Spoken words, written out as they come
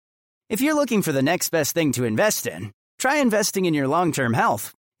If you're looking for the next best thing to invest in, try investing in your long-term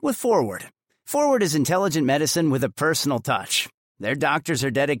health with Forward. Forward is intelligent medicine with a personal touch. Their doctors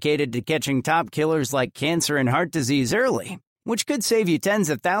are dedicated to catching top killers like cancer and heart disease early, which could save you tens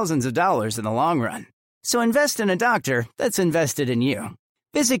of thousands of dollars in the long run. So invest in a doctor that's invested in you.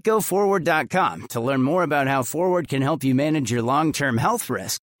 Visit GoForward.com to learn more about how Forward can help you manage your long-term health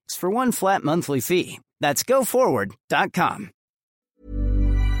risks for one flat monthly fee. That's GoForward.com.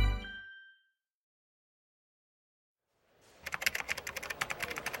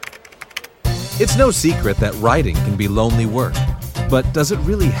 It's no secret that writing can be lonely work, but does it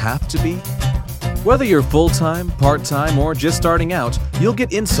really have to be? Whether you're full-time, part-time, or just starting out, you'll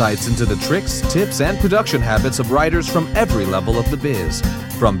get insights into the tricks, tips, and production habits of writers from every level of the biz.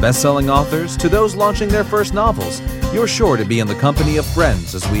 From best-selling authors to those launching their first novels, you're sure to be in the company of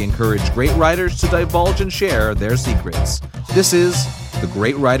friends as we encourage great writers to divulge and share their secrets. This is the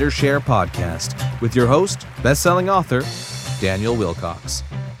Great Writers Share podcast with your host, best-selling author, Daniel Wilcox.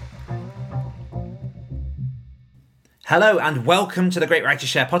 Hello and welcome to the Great Writers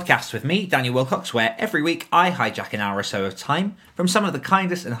Share podcast with me, Daniel Wilcox, where every week I hijack an hour or so of time from some of the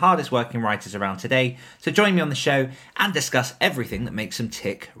kindest and hardest working writers around today to join me on the show and discuss everything that makes them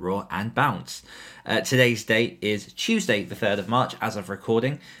tick, roar and bounce. Today's date is Tuesday, the 3rd of March, as of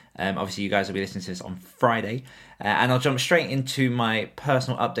recording. Obviously, you guys will be listening to this on Friday. And I'll jump straight into my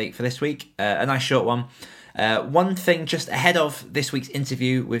personal update for this week. A nice short one. One thing just ahead of this week's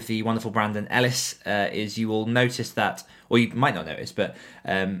interview with the wonderful Brandon Ellis is you will notice that, or you might not notice, but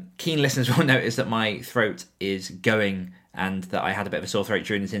keen listeners will notice that my throat is going and that I had a bit of a sore throat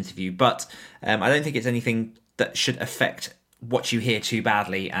during this interview. But I don't think it's anything that should affect what you hear too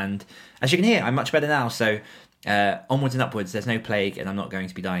badly. And as you can hear, I'm much better now. So onwards and upwards, there's no plague and I'm not going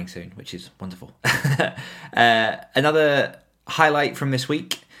to be dying soon, which is wonderful. Another highlight from this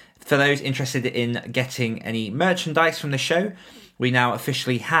week. For those interested in getting any merchandise from the show, we now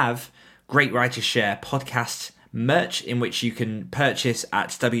officially have Great Writers Share podcast merch, in which you can purchase at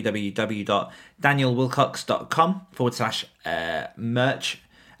www.danielwilcox.com/merch.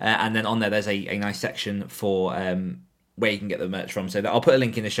 And then on there, there's a nice section for where you can get the merch from. So I'll put a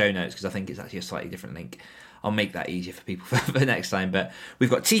link in the show notes because I think it's actually a slightly different link. I'll make that easier for people for next time. But we've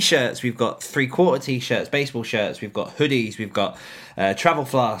got t-shirts, we've got 3/4 t-shirts, baseball shirts, we've got hoodies, we've got travel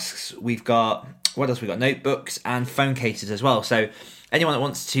flasks, we've got, what else? We've got notebooks and phone cases as well. So anyone that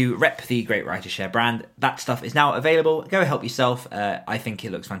wants to rep the Great Writers Share brand, that stuff is now available. Go help yourself. I think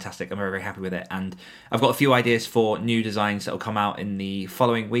it looks fantastic. I'm very, very happy with it. And I've got a few ideas for new designs that will come out in the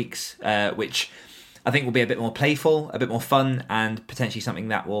following weeks, which I think will be a bit more playful, a bit more fun, and potentially something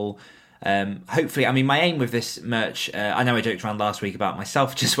that will hopefully, I mean, my aim with this merch, I know I joked around last week about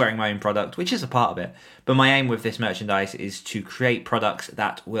myself just wearing my own product, which is a part of it, but my aim with this merchandise is to create products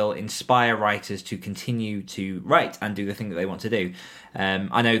that will inspire writers to continue to write and do the thing that they want to do.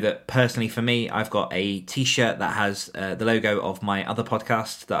 I know that personally for me, I've got a t-shirt that has the logo of my other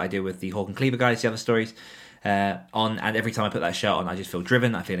podcast that I do with the Hawk and Cleaver guys, The Other Stories, on, and every time I put that shirt on, I just feel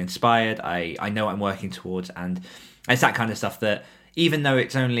driven, I feel inspired, I know what I'm working towards, and it's that kind of stuff that, even though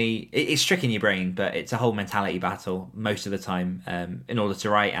it's trick in your brain, but it's a whole mentality battle most of the time in order to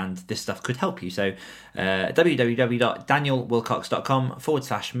write, and this stuff could help you. So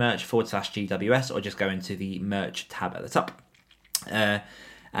www.danielwilcox.com/merch/GWS, or just go into the merch tab at the top. And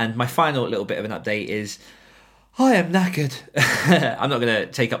my final little bit of an update is I am knackered. I'm not going to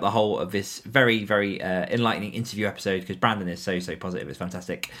take up the whole of this very, very enlightening interview episode because Brandon is so positive. It's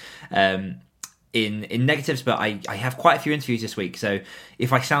fantastic. In negatives, but I have quite a few interviews this week, so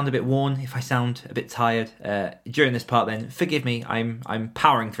if I sound a bit worn, if I sound a bit tired during this part, then forgive me. I'm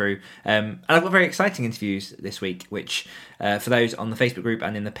powering through, and I've got very exciting interviews this week, which for those on the Facebook group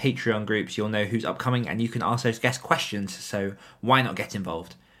and in the Patreon groups, you'll know who's upcoming, and you can ask those guest questions, so why not get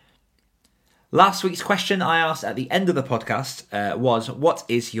involved? Last week's question I asked at the end of the podcast was, what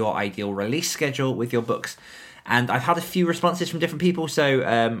is your ideal release schedule with your books? And I've had a few responses from different people, so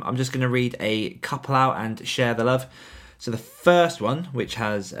I'm just going to read a couple out and share the love. So the first one, which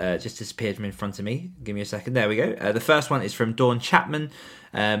has just disappeared from in front of me, give me a second, there we go. The first one is from Dawn Chapman.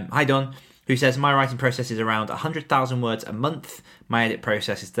 Hi Dawn, who says, my writing process is around 100,000 words a month. My edit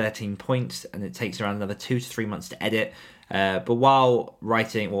process is 13 points, and it takes around another 2 to 3 months to edit. But while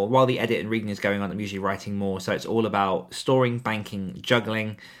the edit and reading is going on, I'm usually writing more. So it's all about storing, banking,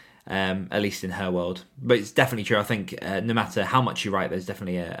 juggling, at least in her world. But it's definitely true. I think no matter how much you write, there's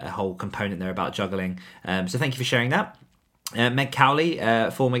definitely a whole component there about juggling. So thank you for sharing that. Meg Cowley,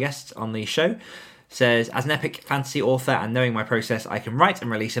 former guest on the show, says, as an epic fantasy author and knowing my process, I can write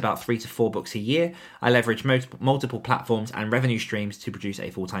and release about 3 to 4 books a year. I leverage multiple platforms and revenue streams to produce a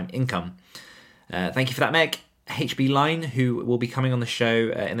full-time income. Thank you for that, Meg. HB Line, who will be coming on the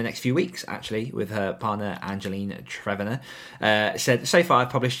show in the next few weeks, actually, with her partner Angeline Trevenor, said, so far I've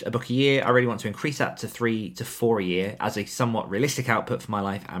published a book a year. I really want to increase that to 3 to 4 a year as a somewhat realistic output for my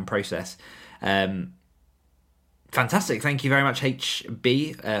life and process. Fantastic. Thank you very much,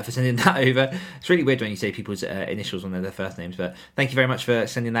 HB, for sending that over. It's really weird when you say people's initials when they're their first names, but thank you very much for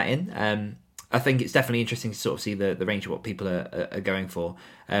sending that in. I think it's definitely interesting to sort of see the range of what people are going for.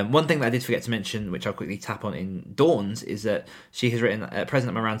 One thing that I did forget to mention, which I'll quickly tap on in Dawn's, is that she has written at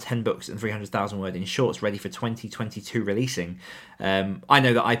present around 10 books and 300,000 word in shorts ready for 2022 releasing. I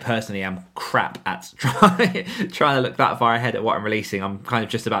know that I personally am crap at trying to look that far ahead at what I'm releasing. I'm kind of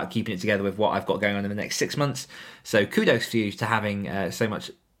just about keeping it together with what I've got going on in the next 6 months. So kudos for you to having so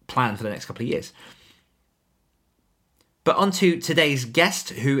much planned for the next couple of years. But on to today's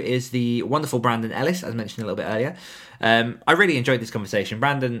guest, who is the wonderful Brandon Ellis, as mentioned a little bit earlier. I really enjoyed this conversation.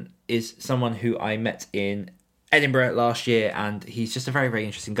 Brandon is someone who I met in Edinburgh last year, and he's just a very, very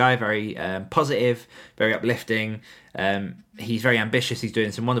interesting guy, very positive, very uplifting. He's very ambitious. He's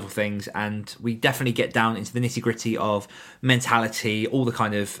doing some wonderful things, and we definitely get down into the nitty-gritty of mentality, all the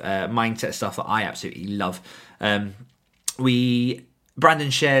kind of mindset stuff that I absolutely love. Brandon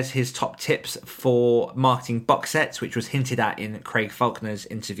shares his top tips for marketing box sets, which was hinted at in Craig Faulkner's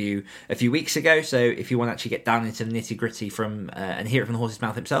interview a few weeks ago. So if you want to actually get down into the nitty-gritty and hear it from the horse's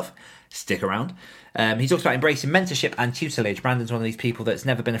mouth himself, stick around. He talks about embracing mentorship and tutelage. Brandon's one of these people that's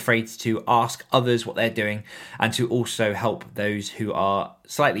never been afraid to ask others what they're doing and to also help those who are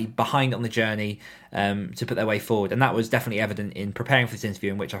slightly behind on the journey to put their way forward. And that was definitely evident in preparing for this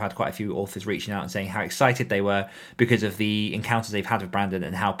interview, in which I've had quite a few authors reaching out and saying how excited they were because of the encounters they've had with Brandon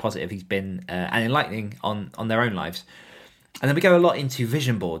and how positive he's been and enlightening on their own lives. And then we go a lot into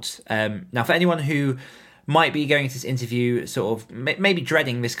vision boards. Now, for anyone who might be going into this interview sort of maybe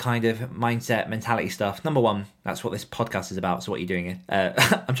dreading this kind of mindset, mentality stuff. Number one, that's what this podcast is about. So what are you doing here?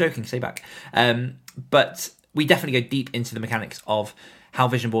 I'm joking, stay back. But we definitely go deep into the mechanics of how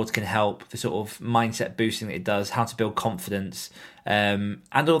vision boards can help, the sort of mindset boosting that it does, how to build confidence, and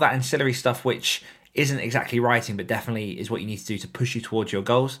all that ancillary stuff, which isn't exactly writing, but definitely is what you need to do to push you towards your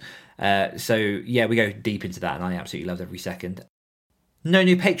goals. So yeah, we go deep into that, and I absolutely loved every second. No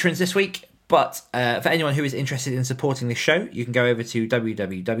new patrons this week. But for anyone who is interested in supporting this show, you can go over to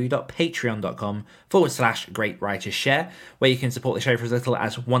www.patreon.com/Great Writers Share, where you can support the show for as little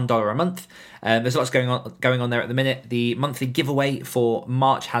as $1 a month. There's lots going on there at the minute. The monthly giveaway for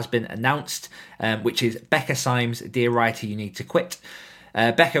March has been announced, which is Becca Symes' Dear Writer, You Need to Quit.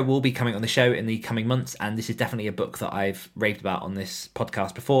 Becca will be coming on the show in the coming months, and this is definitely a book that I've raved about on this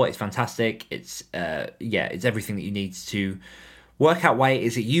podcast before. It's fantastic. It's everything that you need to work out why it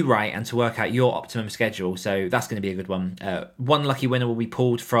is that you write and to work out your optimum schedule. So that's going to be a good one. One lucky winner will be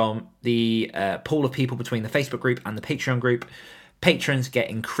pulled from the pool of people between the Facebook group and the Patreon group. Patrons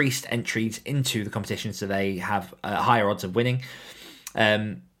get increased entries into the competition, so they have higher odds of winning.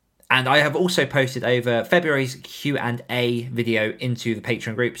 And I have also posted over February's Q&A video into the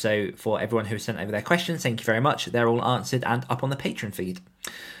Patreon group. So for everyone who has sent over their questions, thank you very much. They're all answered and up on the Patreon feed.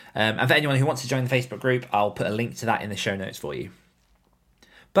 And for anyone who wants to join the Facebook group, I'll put a link to that in the show notes for you.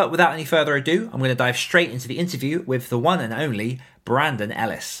 But without any further ado, I'm going to dive straight into the interview with the one and only Brandon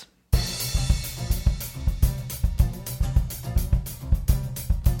Ellis.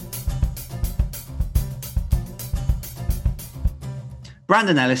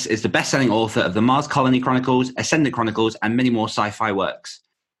 Brandon Ellis is the best-selling author of the Mars Colony Chronicles, Ascendant Chronicles, and many more sci-fi works.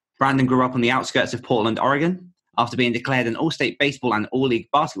 Brandon grew up on the outskirts of Portland, Oregon. After being declared an all-state baseball and all-league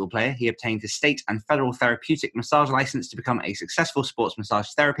basketball player, he obtained his state and federal therapeutic massage license to become a successful sports massage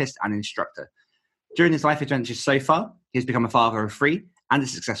therapist and instructor. During his life adventures so far, he has become a father of 3 and a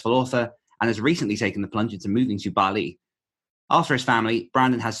successful author, and has recently taken the plunge into moving to Bali. After his family,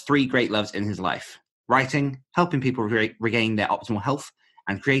 Brandon has 3 great loves in his life: writing, helping people regain their optimal health,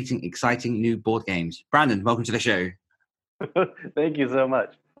 and creating exciting new board games. Brandon, welcome to the show. Thank you so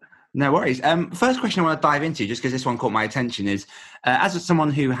much. No worries. First question I want to dive into, just because this one caught my attention, is as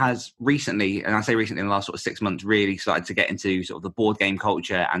someone who has recently, and I say recently in the last sort of 6 months, really started to get into sort of the board game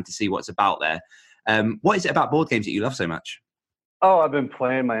culture and to see what's about there. What is it about board games that you love so much? Oh, I've been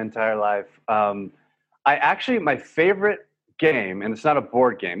playing my entire life. My favorite game, and it's not a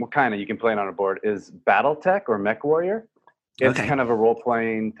board game, what kind of you can play it on a board, is BattleTech or MechWarrior. It's kind of a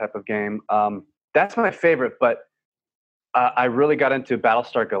role-playing type of game. That's my favorite, but I really got into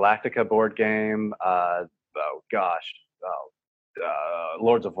Battlestar Galactica board game.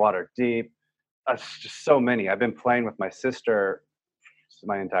 Lords of Waterdeep. Just so many. I've been playing with my sister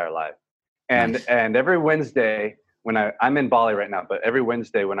my entire life, and every Wednesday when I'm in Bali right now, but every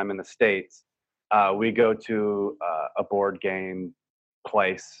Wednesday when I'm in the States, we go to a board game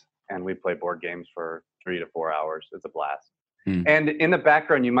place and we play board games for 3 to 4 hours. It's a blast. And in the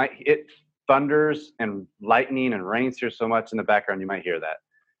background, it thunders and lightning and rains here so much in the background, you might hear that.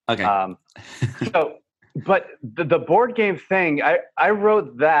 Okay. But the board game thing, I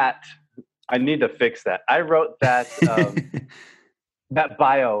wrote that. I need to fix that. I wrote that that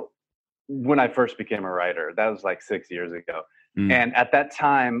bio when I first became a writer. That was like 6 years ago. And at that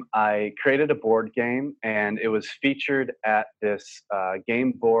time, I created a board game, and it was featured at this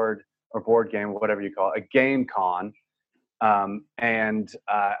game board or board game, whatever you call it, a game con.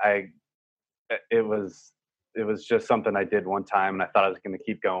 It was just something I did one time, and I thought I was going to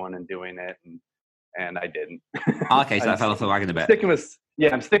keep going and doing it, and I didn't. Okay, so that fell off the wagon a bit.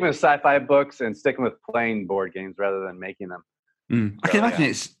 I'm sticking with sci-fi books and sticking with playing board games rather than making them. I can imagine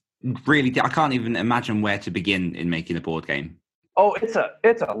it's really. I can't even imagine where to begin in making a board game. Oh, it's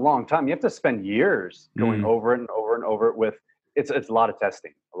a long time. You have to spend years going over it and over and over it with. It's a lot of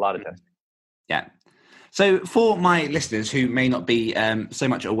testing. Yeah. So for my listeners who may not be so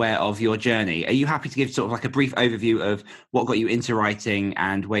much aware of your journey, are you happy to give sort of like a brief overview of what got you into writing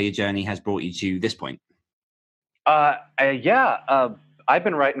and where your journey has brought you to this point? I've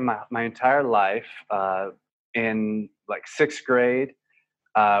been writing my entire life. In like 6th grade,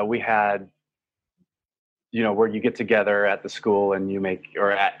 we had, where you get together at the school and you make,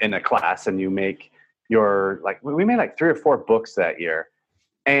 in a class and you make we made like 3 or 4 books that year.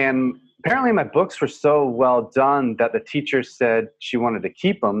 And apparently my books were so well done that the teacher said she wanted to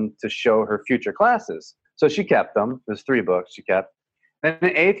keep them to show her future classes. So she kept them. There's 3 books she kept. And in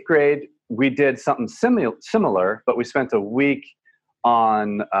 8th grade, we did something similar, but we spent a week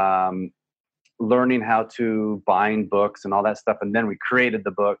on learning how to bind books and all that stuff. And then we created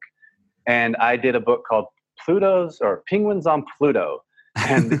the book. And I did a book called Penguins on Pluto.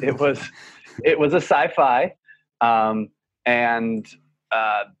 And it was a sci-fi.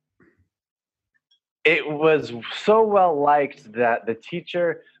 It was so well liked that the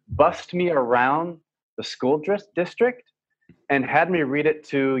teacher bussed me around the school district and had me read it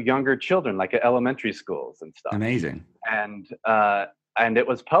to younger children, like at elementary schools and stuff. Amazing. And it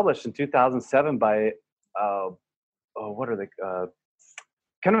was published in 2007 by what are they?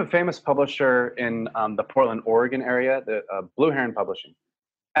 Kind of a famous publisher in the Portland, Oregon area, the Blue Heron Publishing,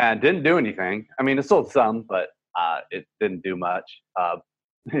 and didn't do anything. I mean, it sold some, but it didn't do much.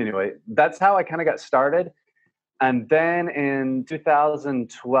 Anyway, that's how I kind of got started. And then in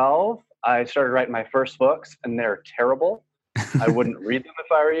 2012, I started writing my first books, and they're terrible. I wouldn't read them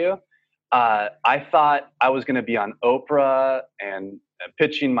if I were you. I thought I was going to be on Oprah and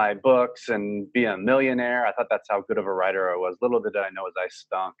pitching my books and be a millionaire. I thought that's how good of a writer I was. Little did I know I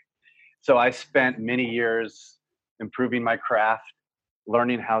stunk. So I spent many years improving my craft,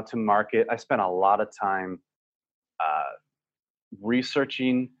 learning how to market. I spent a lot of time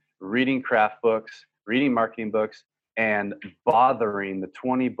researching, reading craft books, reading marketing books, and bothering the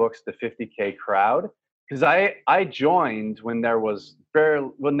 20 books to 50K crowd. Because I joined when there was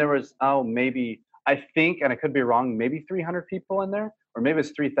maybe, I think, and I could be wrong, maybe 300 people in there, or maybe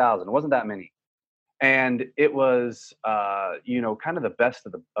it's 3,000. It wasn't that many. And it was, kind of the best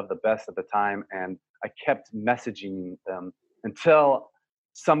of the best at the time. And I kept messaging them until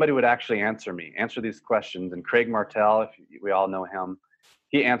somebody would actually answer these questions. And Craig Martell, we all know him,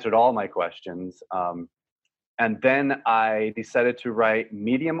 he answered all my questions. And then I decided to write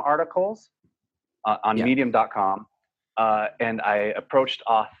Medium articles on Medium.com. And I approached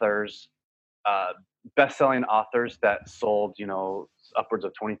authors, best-selling authors that sold, upwards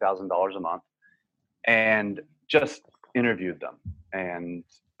of $20,000 a month, and just interviewed them and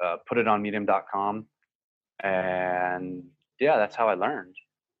put it on Medium.com. And yeah, that's how I learned.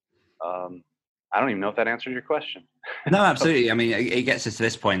 I don't even know if that answered your question. No, absolutely. I mean, it gets us to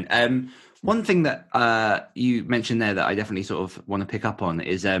this point. One thing that you mentioned there that I definitely sort of want to pick up on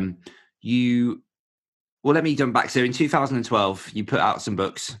is well, let me jump back. So in 2012, you put out some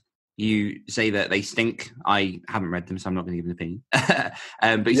books. You say that they stink. I haven't read them, so I'm not going to give an opinion.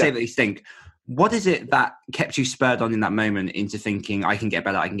 But you say that they stink. What is it that kept you spurred on in that moment into thinking, I can get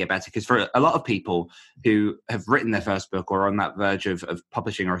better? Because for a lot of people who have written their first book or are on that verge of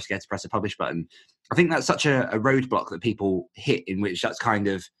publishing or are scared to press a publish button, I think that's such a roadblock that people hit, in which that's kind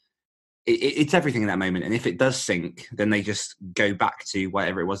of, it's everything in that moment. And if it does sink, then they just go back to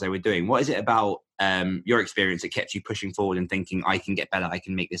whatever it was they were doing. What is it about your experience that kept you pushing forward and thinking, I can get better, I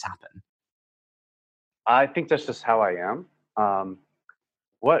can make this happen? I think that's just how I am.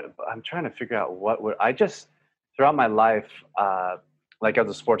 what I'm trying to figure out what would I just throughout my life, like as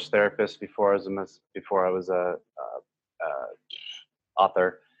a sports therapist before I was a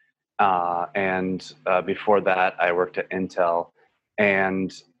author, and before that I worked at Intel,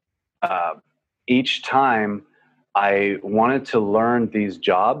 and uh, each time I wanted to learn these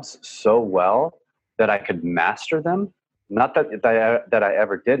jobs so well that I could master them. Not that I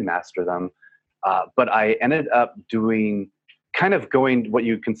ever did master them, but I ended up doing kind of going what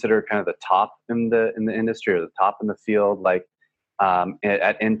you consider kind of the top in the industry or the top in the field. Like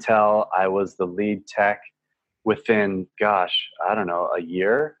at Intel, I was the lead tech within, gosh, I don't know, a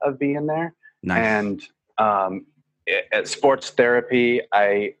year of being there. Nice. And at sports therapy,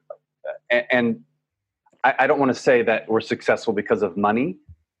 and I don't want to say that we're successful because of money.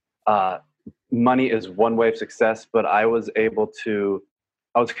 Money is one way of success, but I was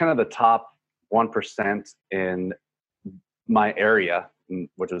kind of the top 1% in my area,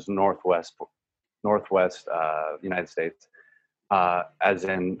 which is Northwest United States. As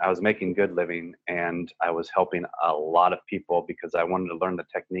in, I was making good living, and I was helping a lot of people because I wanted to learn the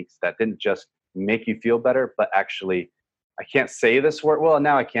techniques that didn't just make you feel better, but actually, I can't say this word. Well,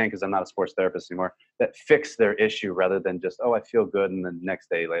 now I can because I'm not a sports therapist anymore. That fix their issue rather than just, oh, I feel good, and the next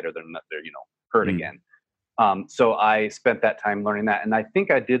day later they're hurt again. So I spent that time learning that, and I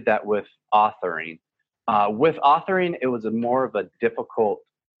think I did that with authoring. With authoring, it was more of a difficult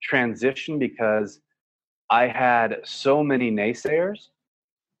transition because I had so many naysayers,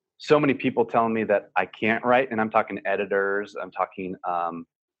 so many people telling me that I can't write, and I'm talking editors, I'm talking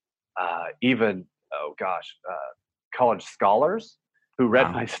even college scholars who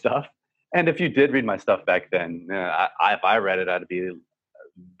read my stuff. And if you did read my stuff back then, if I read it, I'd be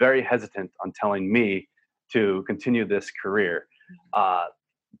very hesitant on telling me to continue this career.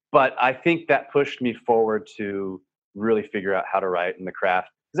 But I think that pushed me forward to really figure out how to write in the craft,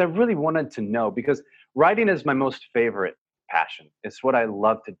 because I really wanted to know, because writing is my most favorite passion. It's what I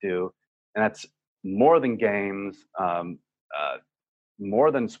love to do. And that's more than games,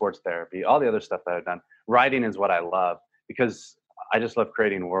 more than sports therapy, all the other stuff that I've done. Writing is what I love because I just love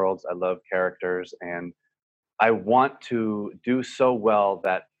creating worlds. I love characters, and I want to do so well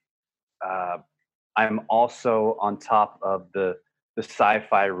that I'm also on top of the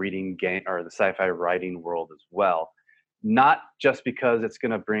sci-fi reading game or the sci-fi writing world as well. Not just because it's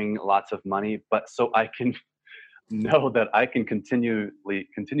going to bring lots of money, but so I can know that I can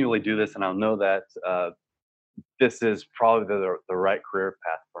continually do this, and I'll know that this is probably the right career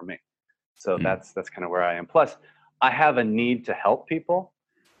path for me. So that's kind of where I am. Plus, I have a need to help people,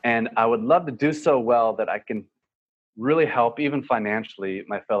 and I would love to do so well that I can really help, even financially,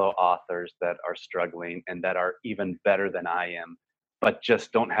 my fellow authors that are struggling and that are even better than I am, but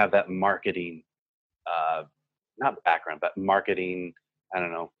just don't have that marketing, not background, but marketing, I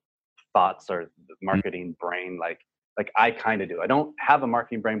don't know, thoughts or marketing brain like I kind of do. I don't have a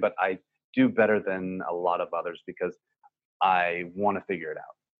marketing brain, but I do better than a lot of others because I want to figure it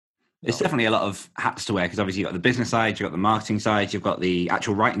out. It's definitely a lot of hats to wear, because obviously you've got the business side, you've got the marketing side, you've got the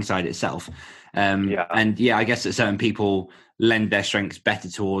actual writing side itself. And I guess that certain people lend their strengths better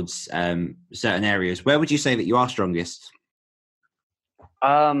towards certain areas. Where would you say that you are strongest?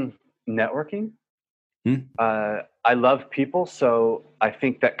 Networking. I love people, so I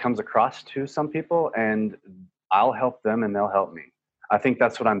think that comes across to some people, and I'll help them and they'll help me. I think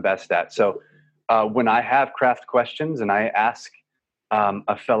that's what I'm best at. So when I have craft questions and I ask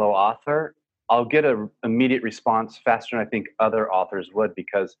a fellow author, I'll get an immediate response faster than I think other authors would,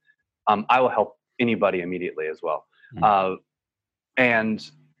 because I will help anybody immediately as well.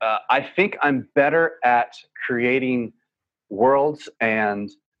 And I think I'm better at creating worlds and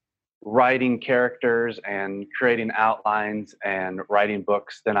writing characters and creating outlines and writing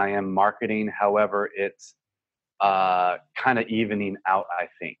books than I am marketing. However, it's kind of evening out, I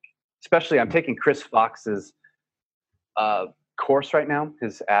think. Especially, I'm taking Chris Fox's course right now,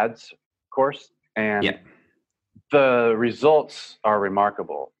 his ads course, and the results are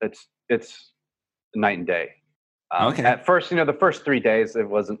remarkable. It's night and day. At first, the first 3 days, it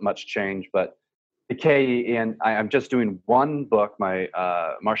wasn't much change, but I'm just doing one book, my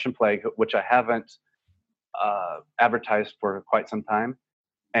Martian Plague, which I haven't advertised for quite some time.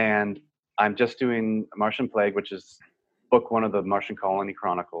 And I'm just doing Martian Plague, which is book one of the Martian Colony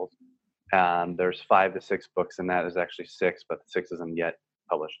Chronicles. There's 5 to 6 books in that. There's actually 6, but 6 isn't yet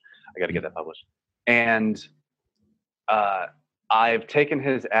published. I got to get that published. And I've taken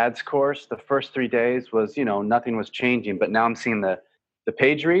his ads course. The first 3 days was, nothing was changing, but now I'm seeing the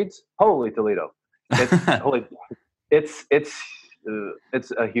page reads. Holy Toledo. It's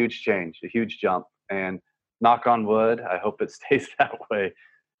a huge change, a huge jump, and knock on wood, I hope it stays that way.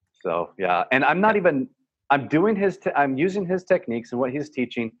 So yeah, and I'm not even. I'm doing I'm using his techniques and what he's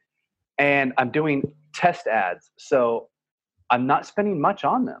teaching, and I'm doing test ads. So I'm not spending much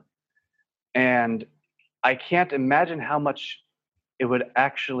on them, and I can't imagine how much it would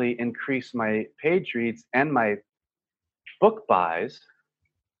actually increase my page reads and my book buys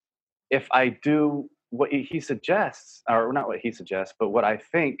if I do what he suggests, or not what he suggests, but what I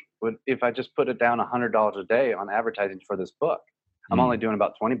think would, if I just put it down $100 a day on advertising for this book. I'm only doing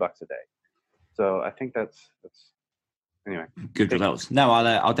about $20 a day. So I think that's anyway. Good results. No,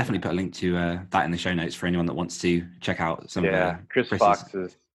 I'll definitely put a link to that in the show notes for anyone that wants to check out some of the Chris Fox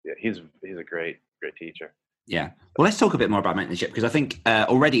is he's a great teacher. Yeah. Well, let's talk a bit more about mentorship, because I think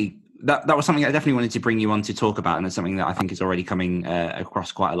already that was something I definitely wanted to bring you on to talk about, and it's something that I think is already coming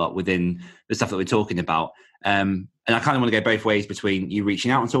across quite a lot within the stuff that we're talking about. And I kind of want to go both ways between you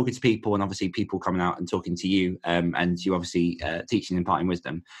reaching out and talking to people, and obviously people coming out and talking to you, and you obviously teaching and imparting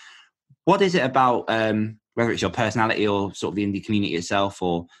wisdom. What is it about, whether it's your personality or sort of the indie community itself,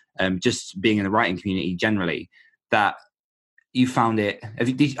 or just being in the writing community generally, that you found it?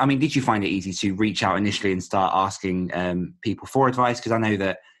 Did you find it easy to reach out initially and start asking people for advice? Because I know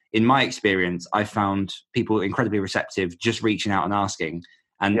that in my experience, I found people incredibly receptive, just reaching out and asking.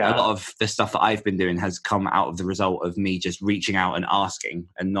 And a lot of the stuff that I've been doing has come out of the result of me just reaching out and asking,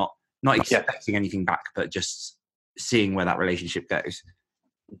 and not expecting anything back, but just seeing where that relationship goes.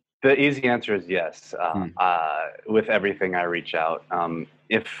 The easy answer is yes. With everything I reach out.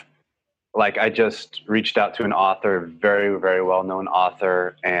 Like I just reached out to an author, very, very well-known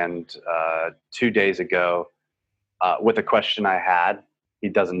author, and 2 days ago, with a question I had. He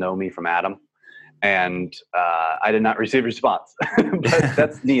doesn't know me from Adam, and I did not receive a response. But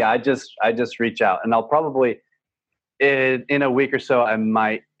that's me. I just reach out, and I'll probably in a week or so I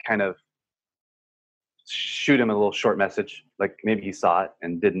might kind of shoot him a little short message, like maybe he saw it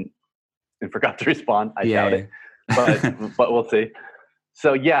and forgot to respond. I doubt it, but we'll see.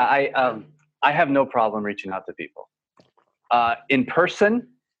 So yeah, I have no problem reaching out to people. In person,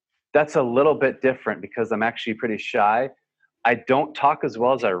 that's a little bit different because I'm actually pretty shy. I don't talk as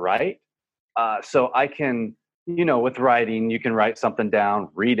well as I write. So I can, with writing, you can write something down,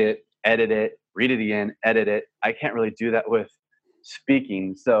 read it, edit it, read it again, edit it. I can't really do that with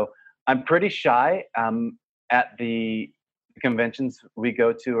speaking. So I'm pretty shy at the conventions we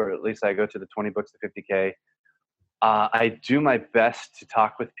go to, or at least I go to the 20 books to 50K. I do my best to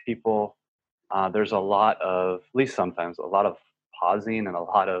talk with people. There's a lot of, at least sometimes, a lot of pausing and a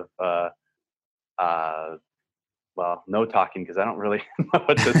lot of, no talking, because I don't really know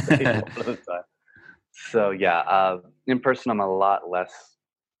what to say most of the time. So yeah, in person I'm a lot less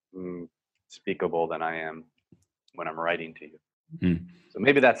speakable than I am when I'm writing to you. So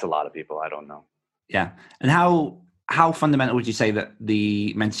maybe that's a lot of people. I don't know. Yeah. And how fundamental would you say that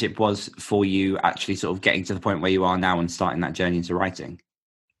the mentorship was for you actually sort of getting to the point where you are now and starting that journey into writing?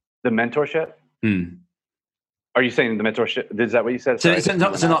 The mentorship? Are you saying the mentorship? Is that what you said? So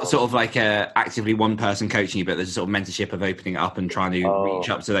not sort of like actively one person coaching you, but there's a sort of mentorship of opening it up and trying to reach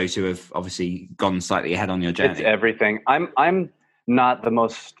up to those who have obviously gone slightly ahead on your journey. It's everything. I'm not the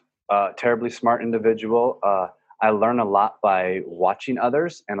most terribly smart individual. I learn a lot by watching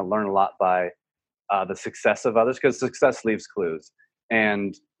others, and I learn a lot by the success of others, because success leaves clues.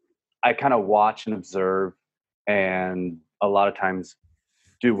 And I kind of watch and observe, and a lot of times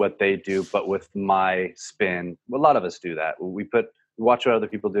do what they do, but with my spin. A lot of us do that. We watch what other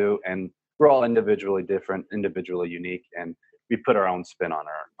people do, and we're all individually different, individually unique, and we put our own spin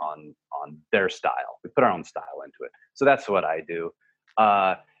on their style. We put our own style into it. So that's what I do.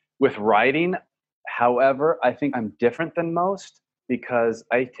 With writing, however, I think I'm different than most because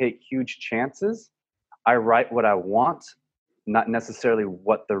I take huge chances. I write what I want, not necessarily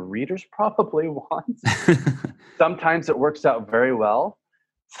what the readers probably want. Sometimes it works out very well.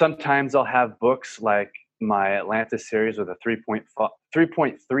 Sometimes I'll have books like my Atlantis series with a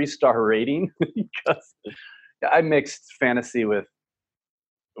 3.3 star rating because I mixed fantasy with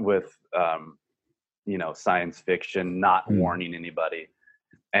science fiction, not warning anybody,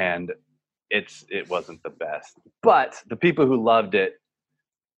 and it wasn't the best. But the people who loved it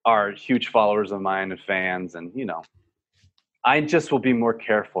are huge followers of mine and fans, and I just will be more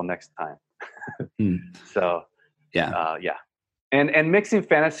careful next time. So yeah. And mixing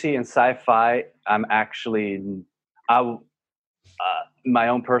fantasy and sci-fi, I'm actually, my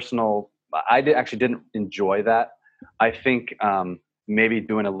own personal, I didn't enjoy that. I think maybe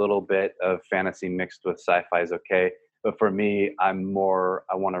doing a little bit of fantasy mixed with sci-fi is okay. But for me, I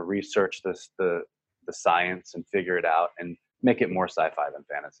want to research the science and figure it out and make it more sci-fi than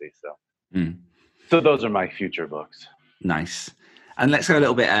fantasy. So those are my future books. Nice. And let's go a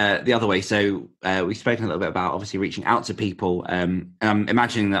little bit the other way. So we've spoken a little bit about obviously reaching out to people. And I'm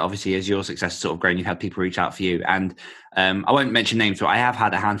imagining that obviously as your success has sort of grown, you've had people reach out for you. And I won't mention names, but I have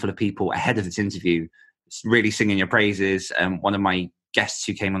had a handful of people ahead of this interview really singing your praises. One of my guests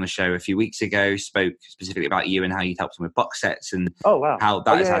who came on the show a few weeks ago spoke specifically about you and how you'd helped him with box sets and how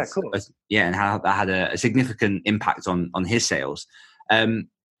that has had, cool. and how that had a significant impact on his sales.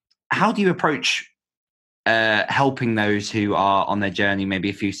 How do you approach helping those who are on their journey maybe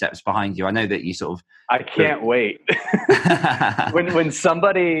a few steps behind you? I know that you sort of... I can't wait. when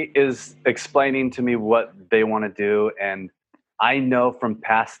somebody is explaining to me what they want to do, and I know from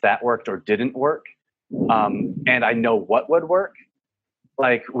past that worked or didn't work, and I know what would work.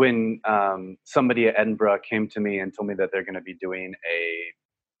 Like when somebody at Edinburgh came to me and told me that they're going to be doing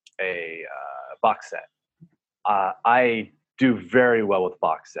a box set. I do very well with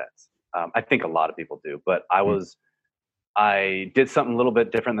box sets. I think a lot of people do, but I did something a little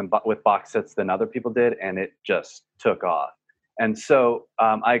bit different with box sets than other people did, and it just took off. And so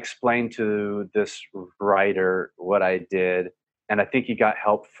I explained to this writer what I did, and I think he got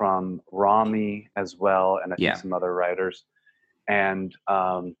help from Rami as well, and I think some other writers. And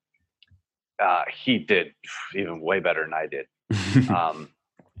he did even way better than I did.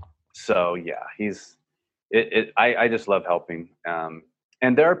 So yeah, I just love helping.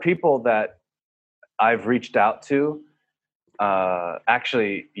 And there are people that I've reached out to.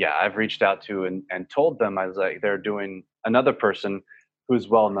 I've reached out to and told them, I was like, they're doing another person who's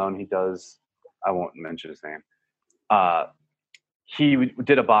well known. He does, I won't mention his name. He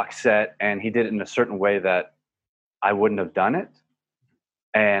did a box set and he did it in a certain way that I wouldn't have done it.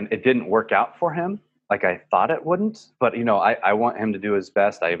 And it didn't work out for him like I thought it wouldn't. But, I want him to do his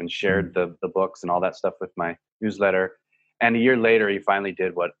best. I even shared the books and all that stuff with my newsletter. And a year later, he finally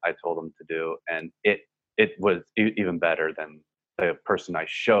did what I told him to do. And it was even better than the person I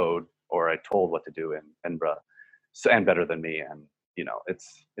showed or I told what to do in Edinburgh. And better than me. And,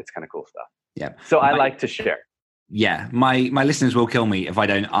 it's kind of cool stuff. Yeah. So I like to share. Yeah. My listeners will kill me if I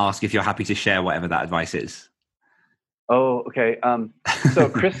don't ask if you're happy to share whatever that advice is. Oh, okay. So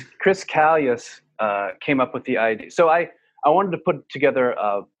Chris Callius came up with the idea. So I wanted to put together.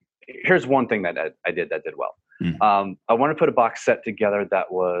 Here's one thing that I did well. I wanted to put a box set together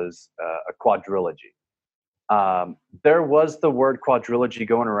that was a quadrilogy. There was the word quadrilogy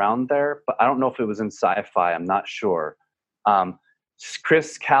going around there, but I don't know if it was in sci-fi. I'm not sure.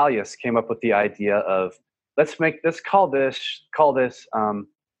 Chris Callius came up with the idea of call this.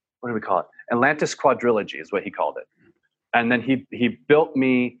 What do we call it? Atlantis quadrilogy is what he called it. And then he built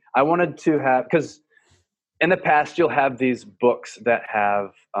me. I wanted to have, because in the past you'll have these books that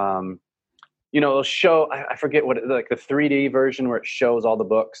have, it'll show. I forget like the 3D version where it shows all the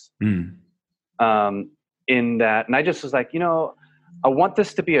books. In that, and I just was like, I want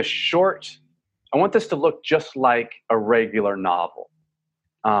this to be a short. I want this to look just like a regular novel.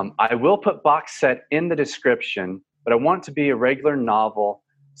 I will put box set in the description, but I want it to be a regular novel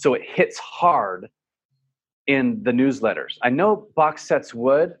so it hits hard in the newsletters. I know box sets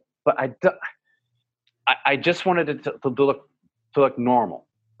would, but I just wanted it to look normal.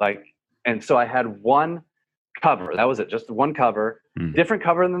 And so I had one cover. That was it, just one cover, different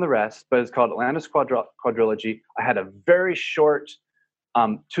cover than the rest, but it's called Atlantis Quadrilogy. I had a very short,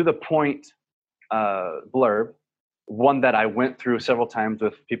 to the point blurb, one that I went through several times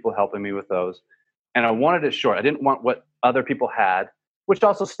with people helping me with those. And I wanted it short. I didn't want what other people had, which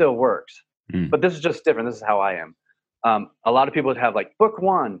also still works. But this is just different. This is how I am. A lot of people would have like book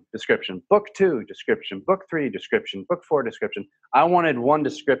 1 description, book 2 description, book 3 description, book 4 description. I wanted one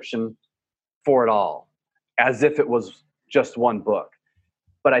description for it all, as if it was just one book.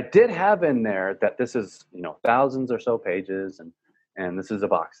 But I did have in there that this is, thousands or so pages and this is a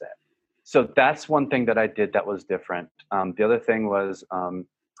box set. So that's one thing that I did that was different. The other thing was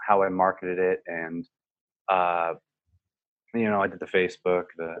how I marketed it. And, I did the Facebook,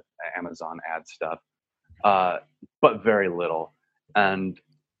 the Amazon ad stuff, but very little. And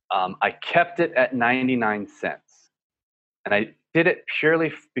I kept it at 99 cents. And I did it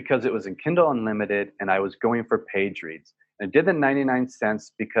purely because it was in Kindle Unlimited and I was going for page reads. And I did the 99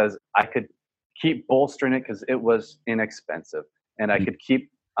 cents because I could keep bolstering it because it was inexpensive. And I could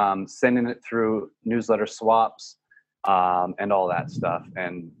keep sending it through newsletter swaps and all that stuff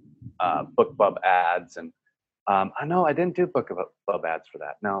and BookBub ads. And I know I didn't do BookBub ads for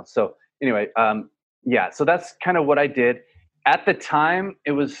that. No. So anyway, so that's kind of what I did. At the time,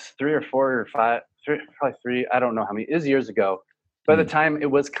 it was 3 or 4 or 5, probably 3. I don't know how many. It was years ago. By the time, it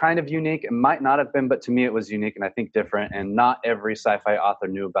was kind of unique. It might not have been, but to me, it was unique and I think different. And not every sci-fi author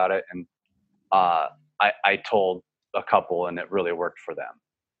knew about it. And I told a couple, and it really worked for them.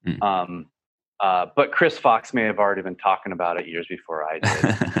 Mm. But Chris Fox may have already been talking about it years before I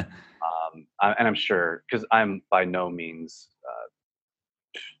did. And I'm sure, because I'm by no means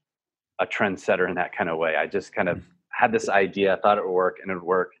a trendsetter in that kind of way. I just kind of had this idea, I thought it would work, and it would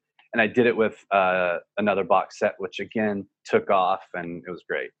work. And I did it with another box set, which again took off, and it was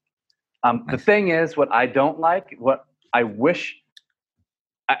great. The thing is, what I don't like, what I wish,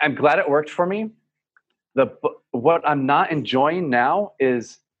 I'm glad it worked for me. What I'm not enjoying now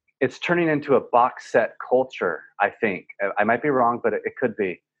is it's turning into a box set culture, I think. I might be wrong, but it could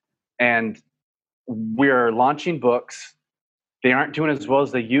be. And we're launching books. They aren't doing as well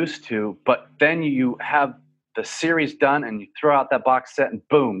as they used to, but then you have the series done and you throw out that box set and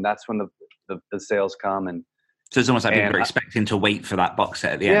boom, that's when the sales come. And so it's almost like people are expecting to wait for that box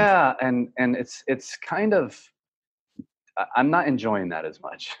set at the end. Yeah, and it's kind of, I'm not enjoying that as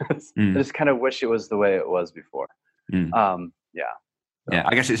much. I just kind of wish it was the way it was before. Yeah,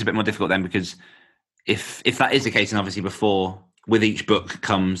 I guess it's a bit more difficult then, because if that is the case, and obviously before, with each book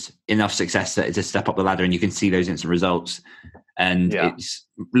comes enough success that it's a step up the ladder and you can see those instant results, and it's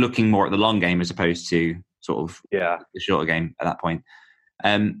looking more at the long game as opposed to sort of the shorter game at that point.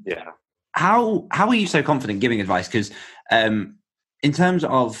 How are you so confident giving advice? Because in terms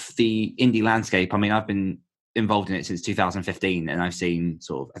of the indie landscape, I mean, I've been involved in it since 2015 and I've seen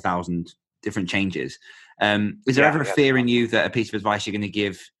sort of 1,000 different changes. Is there ever a fear in you that a piece of advice you're going to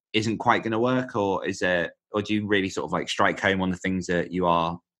give isn't quite going to work, or do you really sort of like strike home on the things that you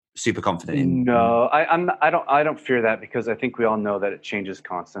are super confident in? No, I don't fear that, because I think we all know that it changes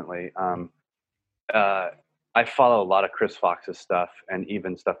constantly. I follow a lot of Chris Fox's stuff, and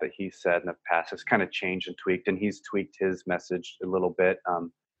even stuff that he said in the past has kind of changed and tweaked, and he's tweaked his message a little bit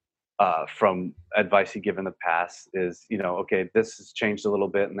from advice he given in the past. Is, okay, this has changed a little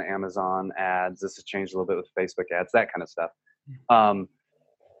bit in the Amazon ads, this has changed a little bit with Facebook ads, that kind of stuff.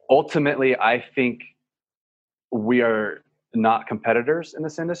 Ultimately, I think we are not competitors in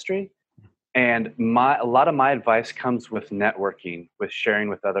this industry. And a lot of my advice comes with networking, with sharing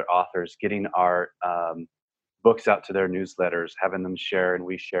with other authors, getting our books out to their newsletters, having them share and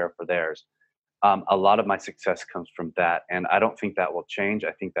we share for theirs. A lot of my success comes from that. And I don't think that will change.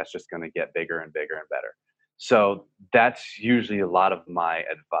 I think that's just going to get bigger and bigger and better. So that's usually a lot of my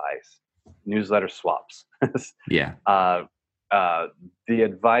advice. Newsletter swaps. Yeah. The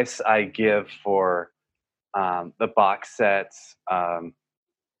advice I give for the box sets,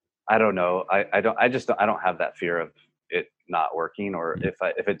 I don't know. I don't have that fear of it not working, or if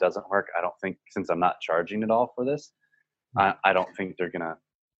it doesn't work, I don't think, since I'm not charging at all for this, I don't think they're gonna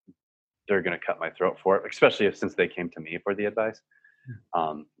cut my throat for it, especially since they came to me for the advice.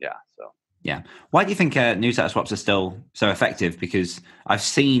 Yeah. Why do you think newsletter swaps are still so effective? Because I've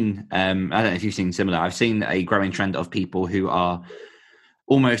seen, I don't know if you've seen similar, I've seen a growing trend of people who are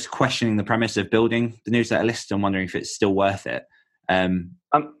almost questioning the premise of building the newsletter list and wondering if it's still worth it. I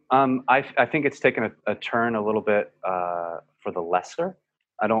think it's taken a turn a little bit for the lesser.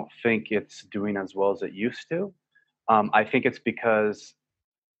 I don't think it's doing as well as it used to. I think it's because,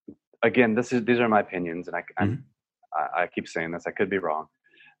 again, these are my opinions, and I keep saying this. I could be wrong.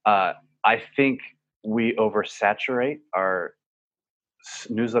 I think we oversaturate our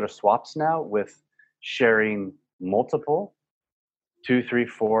newsletter swaps now with sharing multiple 2, 3,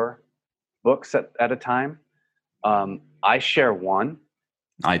 4 books at a time. I share one.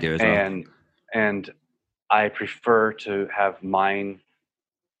 I do as well. And I prefer to have mine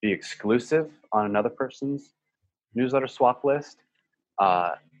be exclusive on another person's newsletter swap list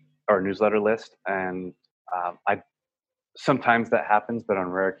or newsletter list. And sometimes that happens, but on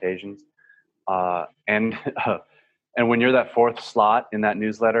rare occasions. And when you're that 4th slot in that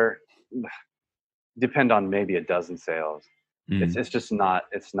newsletter, depend on maybe a dozen sales. It's just not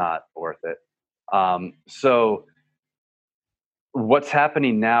worth it. So what's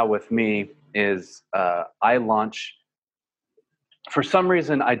happening now with me is I launch, for some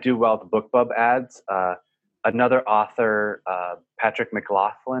reason I do well with BookBub ads. Another author, Patrick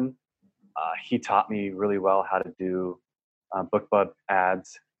McLaughlin, he taught me really well how to do BookBub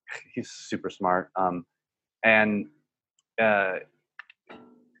ads. He's super smart. And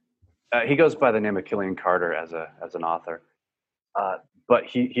he goes by the name of Killian Carter as an author. But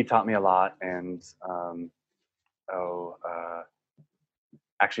he taught me a lot, and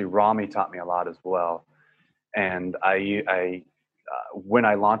actually Rami taught me a lot as well. And I when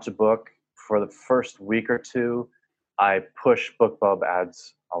I launch a book, for the first week or two, I push BookBub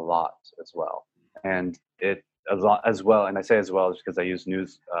ads a lot as well. And it as well, and I say as well, is because I use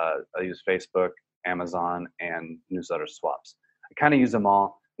Facebook, Amazon, and newsletter swaps. I kind of use them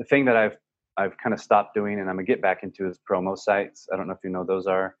all. The thing that I've kind of stopped doing, and I'm gonna get back into, is promo sites. I don't know if you know those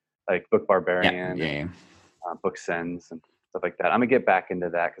are, like Book Barbarian, Book Sends, and stuff like that. I'm gonna get back into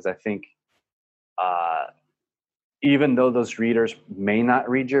that because I think even though those readers may not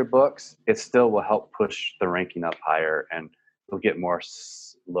read your books, it still will help push the ranking up higher, and you'll get more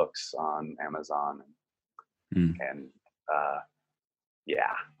looks on Amazon. And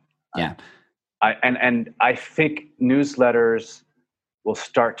I think newsletters will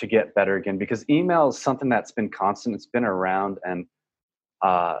start to get better again, because email is something that's been constant. It's been around, and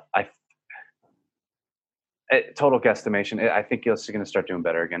total guesstimation, I think it's going to start doing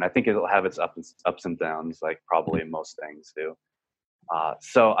better again. I think it'll have its ups and downs, like probably most things do.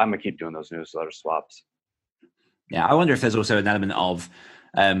 So I'm gonna keep doing those newsletter swaps. Yeah, I wonder if there's also an element of,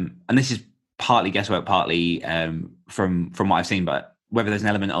 and this is partly guesswork, partly from what I've seen, but whether there's an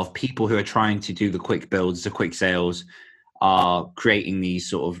element of people who are trying to do the quick builds, the quick sales, are creating these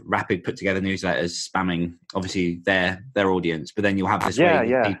sort of rapid put together newsletters, spamming obviously their audience, but then you'll have this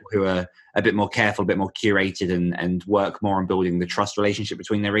wave of people who are a bit more careful, a bit more curated, and work more on building the trust relationship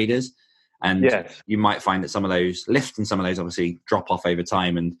between their readers. And you might find that some of those lift and some of those obviously drop off over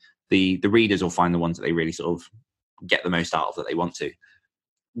time, and the readers will find the ones that they really sort of get the most out of, that they want to.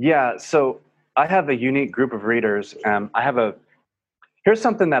 Yeah, so I have a unique group of readers. Here's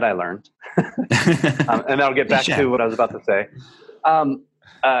something that I learned, and I'll get back to what I was about to say.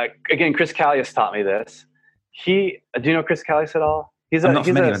 Again, Chris Callius taught me this. Do you know Chris Callius at all? He's a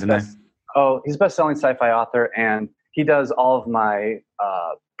best-selling sci-fi author, and he does all of my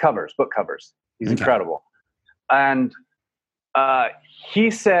book covers. He's incredible. And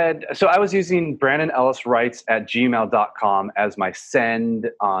he said, so I was using BrandonEllisWrites@gmail.com as my send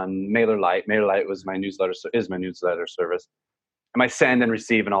on MailerLite. MailerLite is my newsletter service. And my send and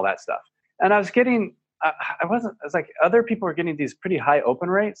receive and all that stuff. And I was getting, other people were getting these pretty high open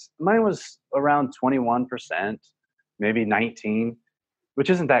rates. Mine was around 21%, maybe 19, which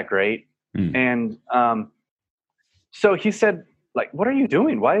isn't that great. And so he said, like, what are you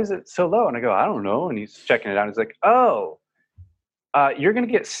doing? Why is it so low? And I go, I don't know. And he's checking it out. He's like, you're going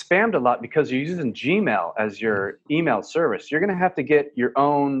to get spammed a lot because you're using Gmail as your email service. You're going to have to get your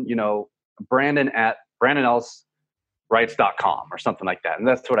own, BrandonEllisWrites.com or something like that. And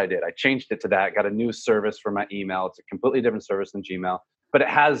that's what I did. I changed it to that, got a new service for my email. It's a completely different service than Gmail, but it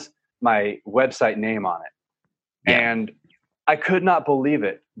has my website name on it. Yeah. And I could not believe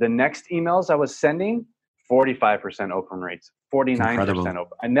it. The next emails I was sending, 45% open rates, 49%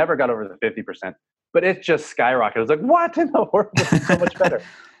 open. I never got over the 50%, but it just skyrocketed. I was like, what in the world? This is so much better.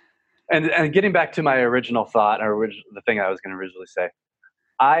 And getting back to my original thought, or the thing I was going to originally say,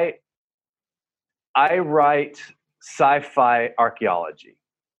 I write sci-fi archaeology,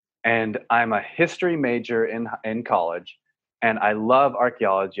 and I'm a history major in college, and I love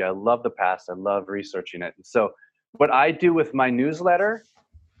archaeology. I love the past. I love researching it. And so what I do with my newsletter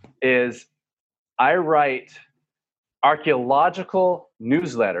is I write archaeological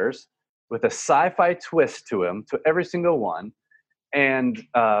newsletters with a sci-fi twist to them, to every single one, and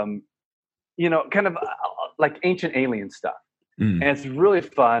kind of like ancient alien stuff. And it's really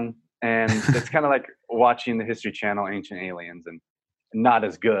fun. And it's kind of like watching the History Channel Ancient Aliens, and not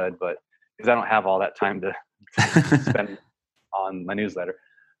as good, but because I don't have all that time to spend on my newsletter.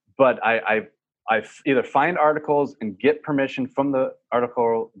 But I either find articles and get permission from the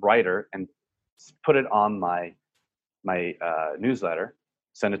article writer and put it on my newsletter,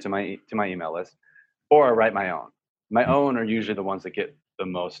 send it to my email list, or I write my own. My own are usually the ones that get the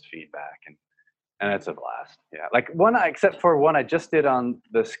most feedback, and it's a blast. Yeah, like except for one I just did on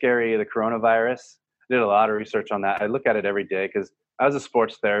the coronavirus. I did a lot of research on that. I look at it every day because I was a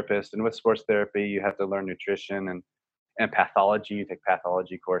sports therapist, and with sports therapy, you have to learn nutrition and pathology. You take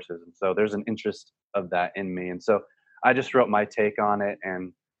pathology courses, and so there's an interest of that in me. And so I just wrote my take on it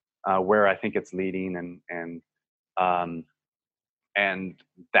and where I think it's leading, and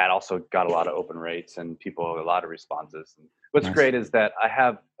that also got a lot of open rates and a lot of responses. And what's great is that I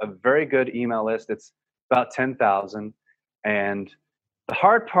have a very good email list. It's about 10,000. And the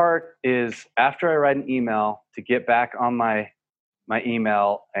hard part is after I write an email to get back on my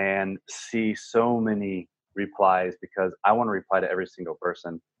email and see so many replies, because I want to reply to every single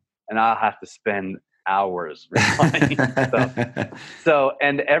person, and I'll have to spend hours replying. And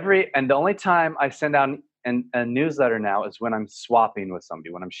the only time I send out a newsletter now is when I'm swapping with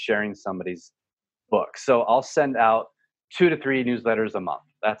somebody, when I'm sharing somebody's book. So I'll send out 2 to 3 newsletters a month.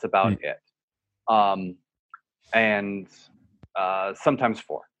 That's about it. And sometimes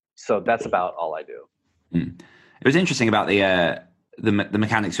 4. So that's about all I do. It was interesting about the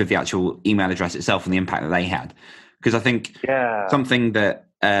mechanics with the actual email address itself and the impact that they had, because I think something that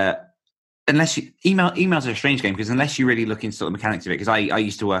unless you emails are a strange game, because unless you really look into sort of the mechanics of it, because I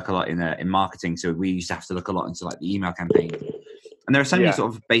used to work a lot in marketing, so we used to have to look a lot into like the email campaign, and there are so many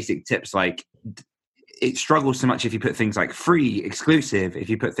sort of basic tips, like it struggles so much if you put things like free, exclusive, if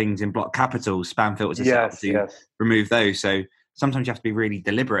you put things in block capitals, spam filters, to remove those. So sometimes you have to be really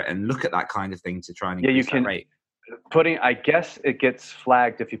deliberate and look at that kind of thing to try and increase that rate. I guess it gets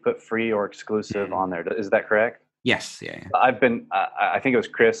flagged if you put free or exclusive on there. Is that correct? Yes. Yeah. I think it was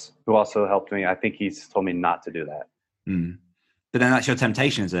Chris who also helped me. I think he's told me not to do that. But then that's your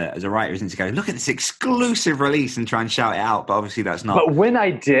temptation as a writer, isn't it? To go, look at this exclusive release and try and shout it out. But obviously that's not. But when I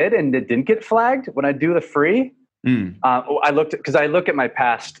did and it didn't get flagged, when I do the free, I look at my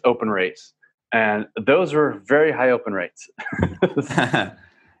past open rates, and those were very high open rates.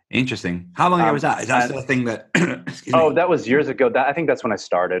 Interesting. How long ago was that? Is that still a thing that? That was years ago. I think that's when I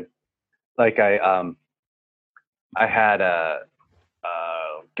started. Like I had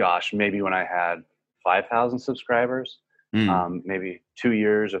maybe when I had 5,000 subscribers, maybe 2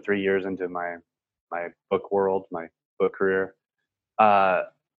 years or 3 years into my book world, my book career,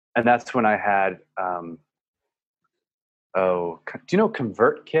 and that's when I had. Do you know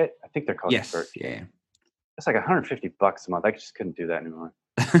ConvertKit? I think they're called ConvertKit. Yeah. It's like $150 a month. I just couldn't do that anymore.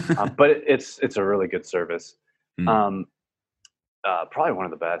 But it's a really good service. Probably one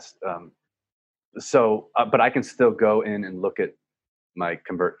of the best. But I can still go in and look at my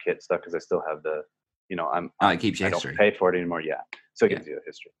ConvertKit stuff because I still have the, it keeps you history. I don't pay for it anymore. Yeah. So it gives you a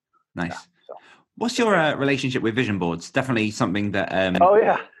history. Nice. Yeah, so. What's your relationship with vision boards? Definitely something that.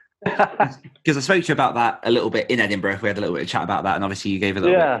 Because I spoke to you about that a little bit in Edinburgh. We had a little bit of chat about that, and obviously you gave a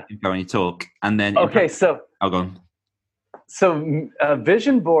little bit of info on your talk. And then go on. So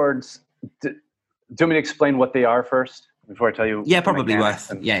vision boards. Do you want me to explain what they are first before I tell you? Yeah, probably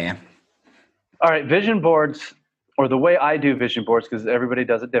worth. Yeah. All right, vision boards, or the way I do vision boards, because everybody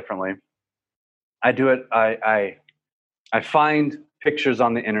does it differently. I do it. I find pictures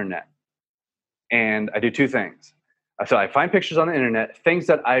on the internet, and I do two things. So I find pictures on the internet, things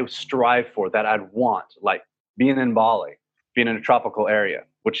that I strive for, that I'd want, like being in Bali, being in a tropical area,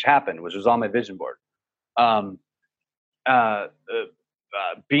 which was on my vision board.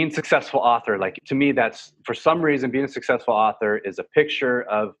 Being successful author, like to me, that's for some reason, being a successful author is a picture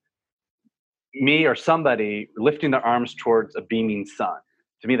of me or somebody lifting their arms towards a beaming sun.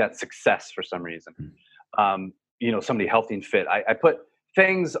 To me, that's success for some reason. Somebody healthy and fit. I put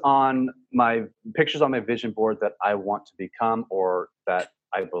things on my pictures on my vision board that I want to become or that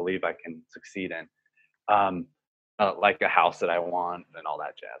I believe I can succeed in. Like a house that I want and all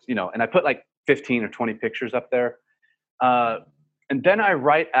that jazz, and I put like 15 or 20 pictures up there. And then I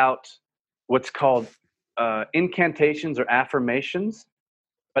write out what's called incantations or affirmations,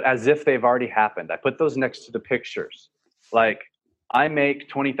 but as if they've already happened. I put those next to the pictures. Like, I make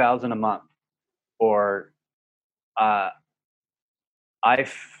 $20,000 a month, or I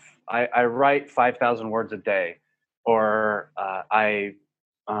write 5,000 words a day, or I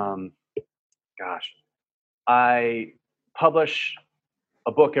publish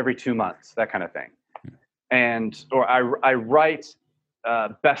a book every 2 months, that kind of thing. Or I write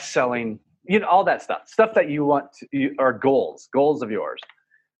best-selling, all that stuff that you want are goals of yours.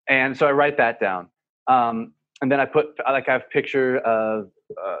 And so I write that down. And then I have a picture of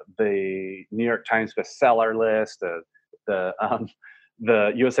the New York Times bestseller list,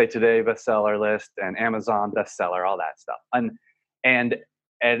 the USA Today bestseller list, and Amazon bestseller, all that stuff. And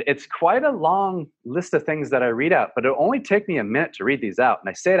it's quite a long list of things that I read out, but it'll only take me a minute to read these out. And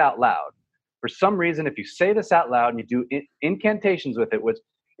I say it out loud. For some reason, if you say this out loud and you do incantations with it, which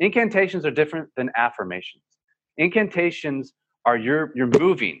incantations are different than affirmations. Incantations are you're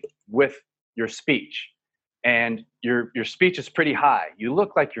moving with your speech, and your speech is pretty high. You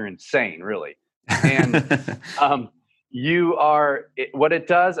look like you're insane, really. And what it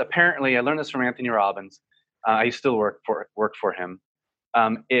does. Apparently, I learned this from Anthony Robbins. I used to work for him.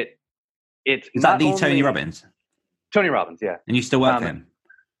 Is that the Tony Robbins? Tony Robbins, yeah. And you still work for him?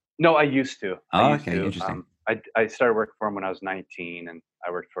 No, I used to. Interesting. I started working for him when I was 19, and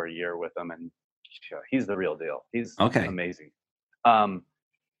I worked for a year with him, and he's the real deal. He's amazing.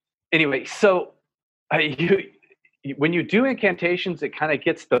 Anyway, so when you do incantations, it kind of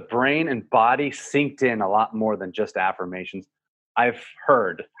gets the brain and body synced in a lot more than just affirmations. I've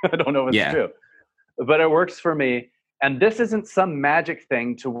heard. I don't know if it's true, but it works for me. And this isn't some magic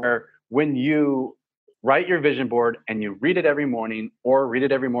thing to where when you write your vision board and you read it every morning, or read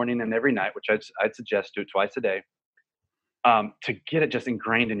it every morning and every night, which I'd suggest do it twice a day, to get it just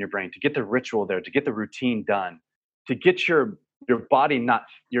ingrained in your brain, to get the ritual there, to get the routine done, to get your body,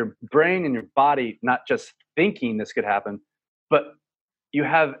 your brain and your body not just thinking this could happen, but you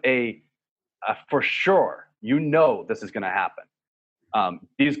have a for sure, you know this is going to happen.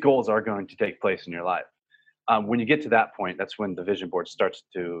 These goals are going to take place in your life. When you get to that point, that's when the vision board starts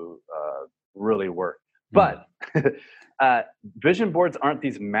to really work. But vision boards aren't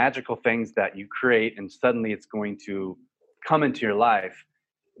these magical things that you create and suddenly it's going to come into your life.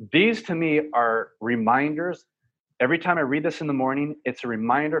 These to me are reminders. Every time I read this in the morning, it's a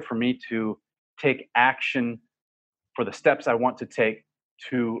reminder for me to take action for the steps I want to take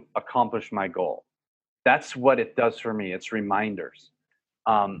to accomplish my goal. That's what it does for me. It's reminders.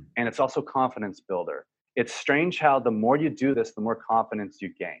 And it's also confidence builder. It's strange how the more you do this, the more confidence you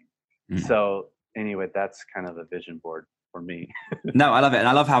gain. So anyway, that's kind of the vision board for me. No, I love it. And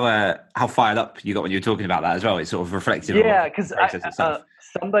I love how fired up you got when you were talking about that as well. It's sort of reflective of Yeah, the because process itself.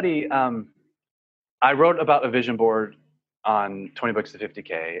 somebody, I wrote about a vision board on 20 Books to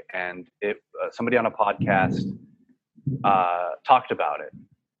 50K, and somebody on a podcast talked about it.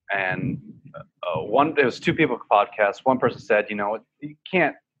 And there was two people podcast. One person said, you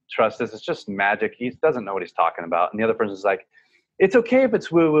can't trust this. It's just magic. He doesn't know what he's talking about. And the other person's like, it's okay if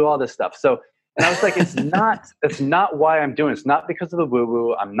it's woo-woo, all this stuff. So, and I was like, it's not why I'm doing it. It's not because of the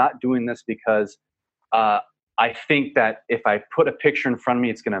woo-woo. I'm not doing this because I think that if I put a picture in front of me,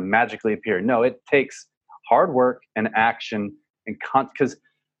 it's going to magically appear. No, it takes hard work and action and because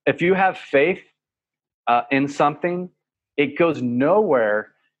if you have faith in something, it goes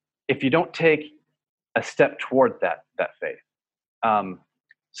nowhere if you don't take a step toward that faith.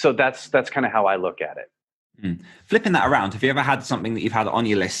 So that's kind of how I look at it. Flipping that around, have you ever had something that you've had on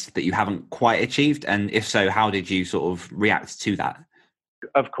your list that you haven't quite achieved? And if so, how did you sort of react to that?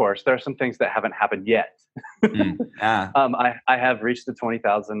 Of course, there are some things that haven't happened yet. I have reached the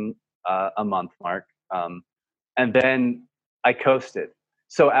 20,000 a month mark. And then I coasted.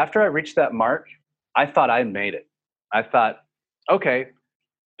 So after I reached that mark, I thought I made it. I thought, okay,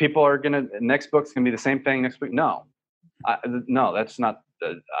 people are next book's going to be the same thing next week. No, that's not,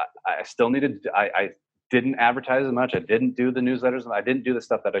 I still needed, I didn't advertise as much. I didn't do the newsletters. I didn't do the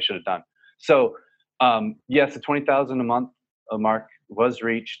stuff that I should have done. So yes, the 20,000 a month mark was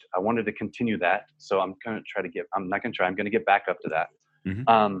reached. I wanted to continue that. So I'm going to get back up to that.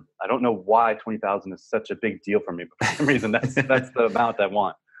 I don't know why 20,000 is such a big deal for me, but for some reason that's the amount I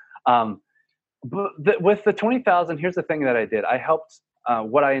want. But with the 20,000, here's the thing that I did. I helped.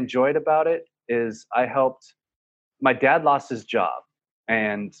 What I enjoyed about it is I helped. My dad lost his job,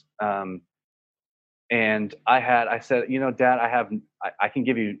 and I said, Dad, I can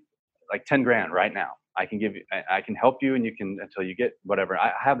give you like 10 grand right now. I can help you, and you can until you get whatever.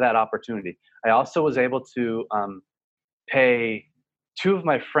 I have that opportunity. I also was able to pay two of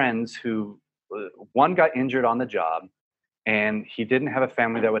my friends who, one got injured on the job, and he didn't have a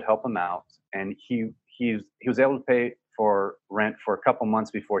family that would help him out, and he was able to pay for rent for a couple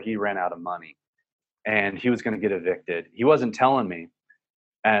months before he ran out of money, and he was going to get evicted. He wasn't telling me,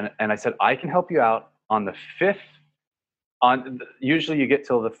 and I said, I can help you out on the 5th. Usually you get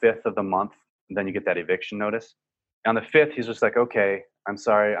till the 5th of the month, and then you get that eviction notice. On the 5th, he's just like, okay, I'm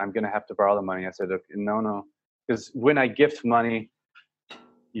sorry, I'm going to have to borrow the money. I said, okay, no, because when I gift money,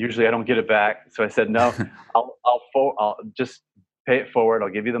 usually I don't get it back. So I said, no, I'll just pay it forward. I'll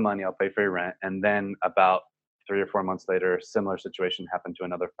give you the money. I'll pay for your rent. And then about 3 or 4 months later, a similar situation happened to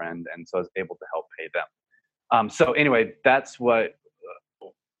another friend. And so I was able to help pay them. So anyway, that's what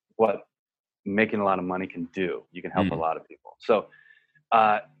making a lot of money can do. You can help a lot of people. So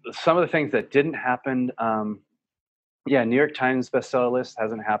some of the things that didn't happen, New York Times bestseller list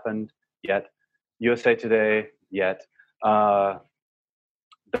hasn't happened yet. USA Today yet.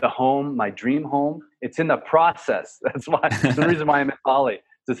 The home, my dream home, it's in the process. That's the reason why I'm in Bali,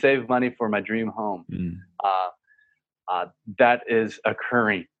 to save money for my dream home. That is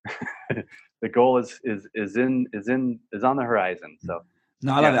occurring. The goal is on the horizon. So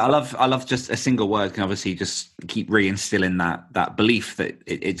no, I love it. I love just a single word can obviously just keep reinstilling that belief that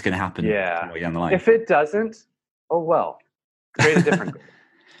it's going to happen. Down the line. If it doesn't, oh well, create a different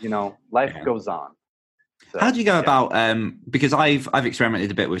goal. Life goes on. So, how do you go about? Because I've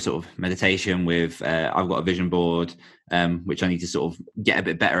experimented a bit with sort of meditation. With I've got a vision board, which I need to sort of get a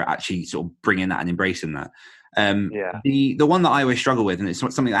bit better at actually sort of bringing that and embracing that. The one that I always struggle with, and it's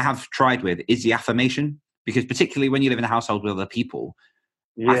something I have tried with, is the affirmation. Because particularly when you live in a household with other people,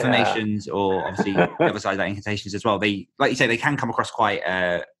 affirmations, or obviously the other side of that, incantations as well, they, like you say, they can come across quite,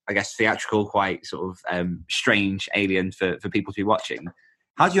 I guess, theatrical, quite sort of strange, alien for people to be watching.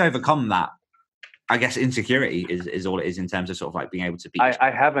 How do you overcome that? I guess insecurity is all it is in terms of sort of like being able to be.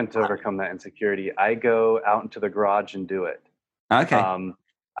 I haven't overcome that insecurity. I go out into the garage and do it. Okay.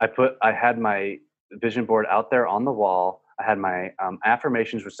 I had my vision board out there on the wall. I had my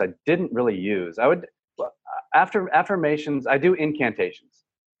affirmations, which I didn't really use. After affirmations, I do incantations.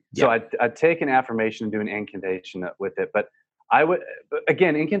 So I'd take an affirmation and do an incantation with it. But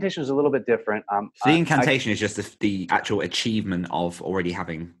again, incantation is a little bit different. So the incantation is just the actual achievement of already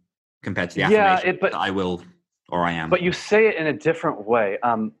having, compared to the affirmation, I will or I am. But you say it in a different way.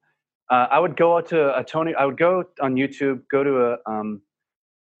 I would go to I would go on YouTube, go to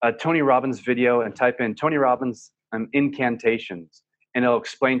a Tony Robbins video and type in Tony Robbins incantations, and it'll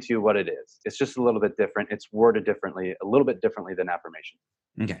explain to you what it is. It's just a little bit different. It's worded differently, a little bit differently than affirmation.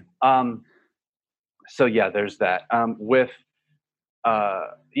 Okay. So yeah, there's that. Anyway,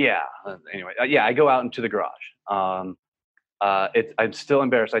 I go out into the garage. I'm still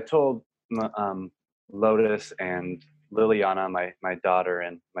embarrassed. I told Lotus and Liliana, my daughter,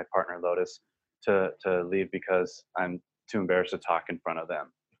 and my partner Lotus to leave because I'm too embarrassed to talk in front of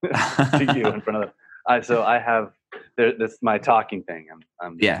them. To you in front of them. So I have this my talking thing.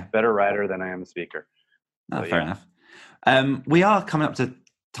 I'm a better writer than I am a speaker. So, fair enough. We are coming up to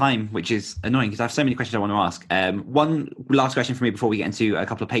time, which is annoying because I have so many questions I want to ask. One last question for me before we get into a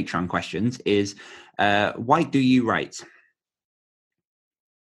couple of Patreon questions is, why do you write?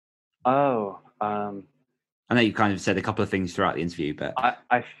 I know you kind of said a couple of things throughout the interview, but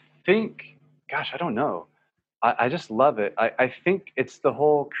I think, gosh, I don't know. I just love it. I think it's the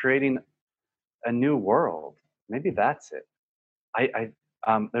whole creating a new world. Maybe that's it.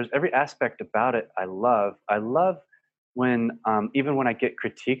 There's every aspect about it I love. I love when, even when I get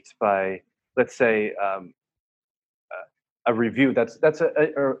critiqued by, let's say, a review that's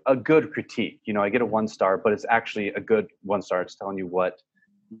a good critique. You know, I get a 1-star, but it's actually a good 1-star. It's telling you what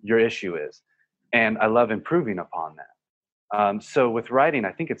your issue is. And I love improving upon that. So with writing,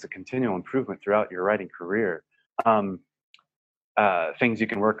 I think it's a continual improvement throughout your writing career. Things you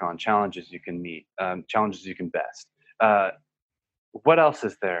can work on, challenges you can meet, challenges you can best. What else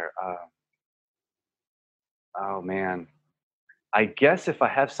is there? Oh man, I guess if I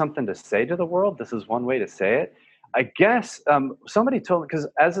have something to say to the world, this is one way to say it. I guess somebody told me, because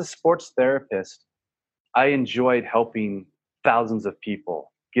as a sports therapist, I enjoyed helping thousands of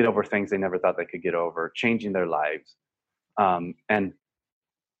people get over things they never thought they could get over, changing their lives. And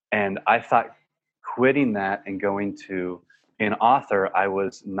I thought quitting that and going to an author, I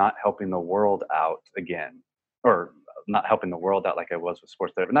was not helping the world out again, or not helping the world out like I was with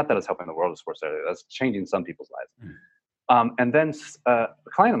sports therapy. Not that I was helping the world with sports therapy. That's changing some people's lives. And then a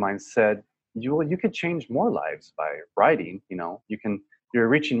client of mine said, you could change more lives by writing. You know, you're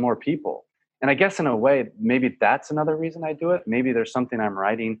reaching more people. And I guess in a way, maybe that's another reason I do it. Maybe there's something I'm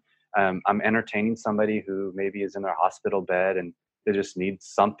writing. I'm entertaining somebody who maybe is in their hospital bed and they just need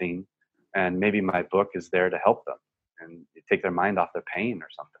something. And maybe my book is there to help them and take their mind off their pain or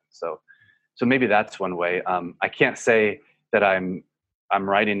something. So maybe that's one way. I can't say that I'm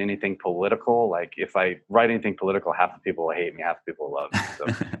writing anything political. Like if I write anything political, half the people will hate me, half the people will love me. So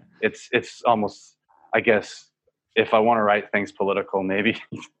it's almost, I guess, if I want to write things political, maybe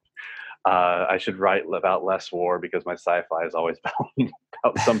I should write about less war, because my sci-fi is always about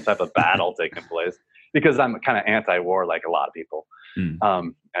some type of battle taking place, because I'm kind of anti-war like a lot of people.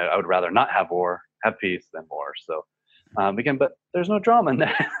 I would rather not have war, have peace than war. So again, but there's no drama in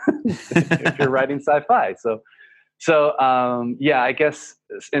that if you're writing sci-fi. So I guess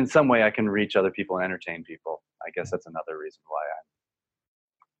in some way I can reach other people and entertain people. I guess that's another reason why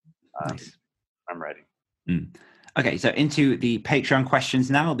I'm writing. Okay, so into the Patreon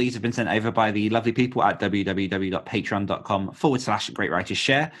questions now. These have been sent over by the lovely people at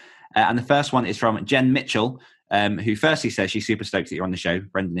www.patreon.com/greatwritersshare. And the first one is from Jen Mitchell, who firstly says she's super stoked that you're on the show.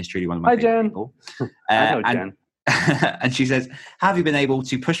 Brendan is truly one of my favorite people. I know Jen. And she says, have you been able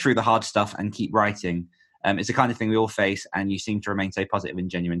to push through the hard stuff and keep writing? It's the kind of thing we all face, and you seem to remain so positive and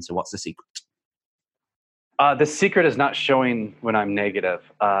genuine. So what's the secret? The secret is not showing when I'm negative.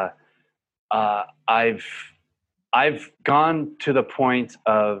 I've gone to the point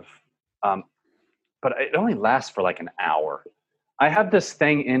of, but it only lasts for like an hour. I have this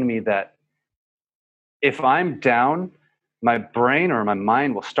thing in me that if I'm down, my brain or my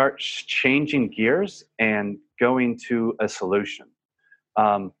mind will start changing gears and going to a solution.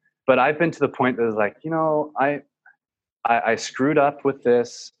 But I've been to the point that is like, I screwed up with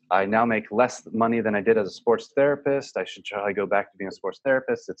this. I now make less money than I did as a sports therapist. I should try to go back to being a sports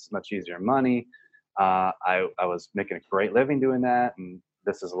therapist. It's much easier money. I was making a great living doing that, and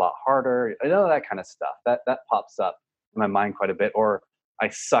this is a lot harder. I know that kind of stuff. That pops up in my mind quite a bit. Or I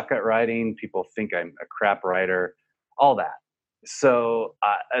suck at writing. People think I'm a crap writer. All that. So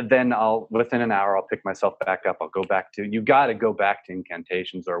then within an hour, I'll pick myself back up. I'll go back to, you got to go back to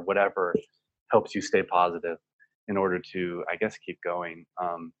incantations or whatever helps you stay positive in order to, I guess, keep going.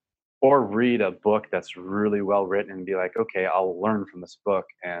 Or read a book that's really well written and be like, okay, I'll learn from this book.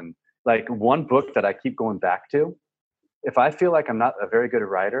 And like one book that I keep going back to, if I feel like I'm not a very good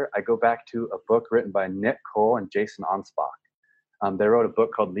writer, I go back to a book written by Nick Cole and Jason Anspach. They wrote a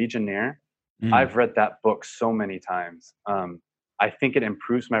book called Legionnaire. I've read that book so many times. I think it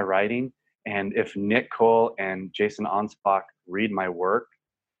improves my writing. And if Nick Cole and Jason Anspach read my work,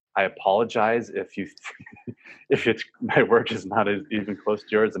 I apologize if you if it's my work is not even close to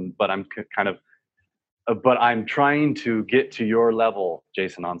yours, but I'm kind of but I'm trying to get to your level,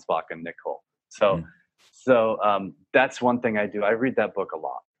 Jason Anspach and Nick Cole. So that's one thing I do. I read that book a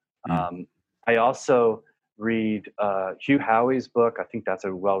lot. I also read Hugh Howey's book. I think that's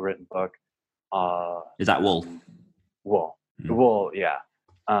a well-written book. Is that Wool? Wool. Wool, yeah.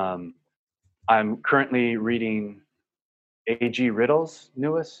 I'm currently reading A.G. Riddle's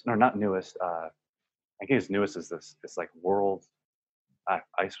newest, or not newest. I think his newest is this. It's like World,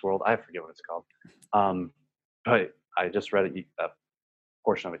 Ice World. I forget what it's called. But I just read a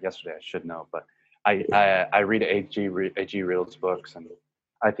portion of it yesterday. I should know, but I read A.G. Riddle's books, and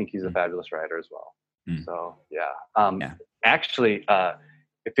I think he's a fabulous writer as well. So yeah. Actually,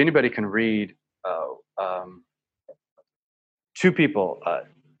 if anybody can read, two people,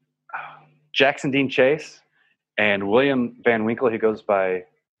 Jackson Dean Chase and William Van Winkle, who goes by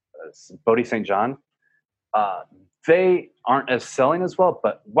Bodie St. John. They aren't as selling as well,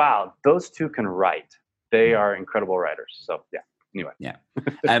 but wow, those two can write. They are incredible writers. So yeah. Anyway. Yeah.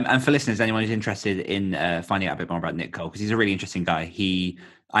 And for listeners, anyone who's interested in finding out a bit more about Nick Cole, because he's a really interesting guy.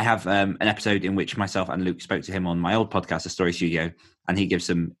 I have an episode in which myself and Luke spoke to him on my old podcast, The Story Studio, and he gives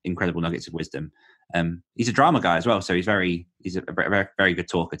some incredible nuggets of wisdom. He's a drama guy as well, so he's a very, very good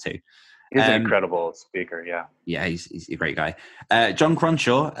talker too. He's an incredible speaker, yeah. Yeah, he's a great guy. John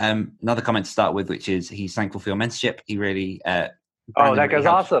Cronshaw, another comment to start with, which is he's thankful for your mentorship. He really... that guy's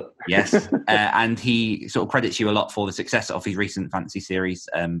awesome. Yes. And he sort of credits you a lot for the success of his recent fantasy series,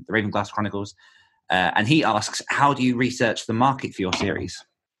 The Ravenglass Chronicles. And he asks, how do you research the market for your series?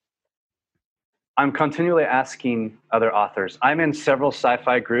 I'm continually asking other authors. I'm in several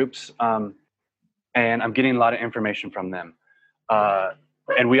sci-fi groups, and I'm getting a lot of information from them.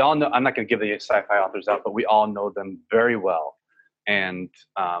 And we all know, I'm not going to give the sci-fi authors out, but we all know them very well. And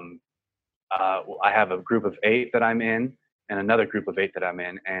I have a group of 8 that I'm in, and another group of 8 that I'm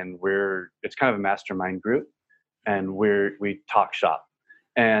in, and it's kind of a mastermind group, and we talk shop.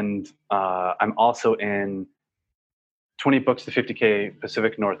 And I'm also in 20 Books to 50K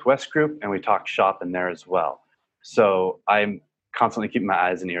Pacific Northwest group, and we talk shop in there as well. So I'm constantly keeping my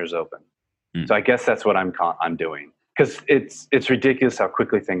eyes and ears open. So I guess that's what I'm doing, because it's ridiculous how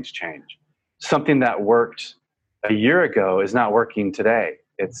quickly things change. Something that worked a year ago is not working today.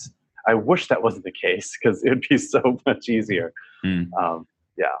 I wish that wasn't the case, because it would be so much easier.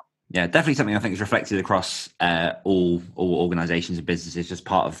 Yeah, definitely something I think is reflected across all organizations and businesses, just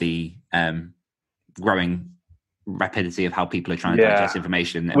part of the growing rapidity of how people are trying to digest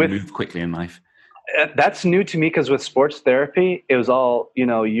information and move quickly in life. That's new to me, because with sports therapy, it was all,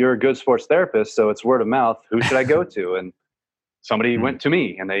 you're a good sports therapist, so it's word of mouth. Who should I go to? And somebody went to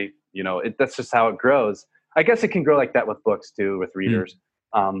me, and they, that's just how it grows. I guess it can grow like that with books too, with readers.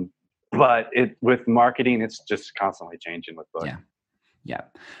 But with marketing, it's just constantly changing with books. Yeah.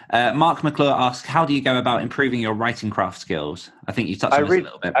 Mark McClure asks, how do you go about improving your writing craft skills? I think you touched on this a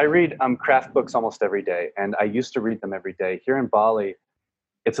little bit. I read craft books almost every day, and I used to read them every day. Here in Bali,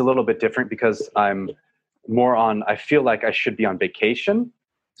 it's a little bit different, because I'm more I feel like I should be on vacation.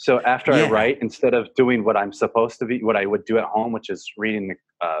 So after I write, instead of doing what I'm supposed to be, what I would do at home, which is reading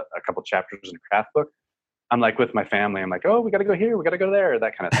a couple chapters in a craft book, I'm like with my family. I'm like, oh, we got to go here, we got to go there,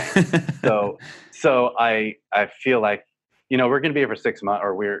 that kind of thing. so I feel like, we're going to be here for 6 months,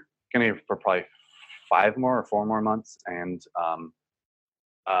 or we're going to be here for probably 5 more or 4 more months. And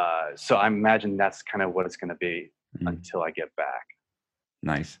so I imagine that's kind of what it's going to be until I get back.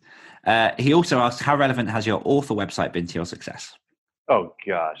 Nice. He also asked, how relevant has your author website been to your success? Oh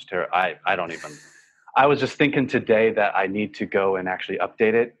gosh, Tara, I don't even. I was just thinking today that I need to go and actually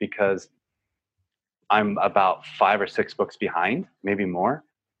update it, because I'm about 5 or 6 books behind, maybe more.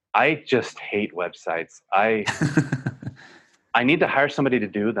 I just hate websites. I need to hire somebody to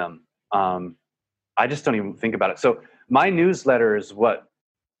do them. I just don't even think about it. So my newsletter is what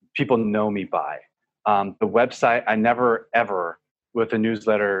people know me by. The website, I never ever, with a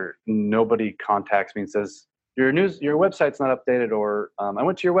newsletter, nobody contacts me and says, your website's not updated, or I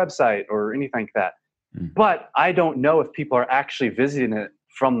went to your website, or anything like that. But I don't know if people are actually visiting it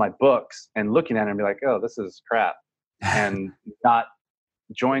from my books and looking at it and be like, oh, this is crap, and not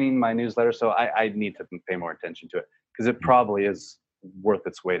joining my newsletter, so I need to pay more attention to it because it probably is worth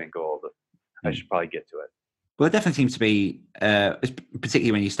its weight in gold. I should probably get to it. Well, it definitely seems to be,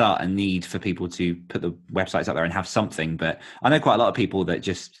 particularly when you start, a need for people to put the websites up there and have something. But I know quite a lot of people that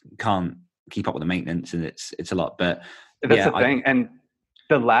just can't keep up with the maintenance, and it's a lot. But that's the thing. And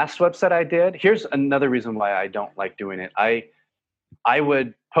the last website I did, here's another reason why I don't like doing it. I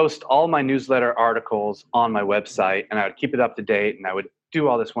would post all my newsletter articles on my website, and I would keep it up to date, and I would do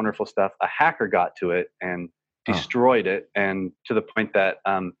all this wonderful stuff. A hacker got to it and destroyed it, and to the point that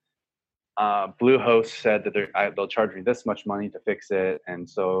Bluehost said that they'll charge me this much money to fix it. And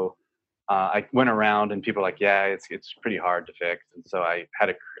so I went around, and people were like, yeah, it's pretty hard to fix. And so I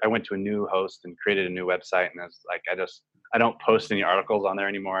went to a new host and created a new website, and I was like, I don't post any articles on there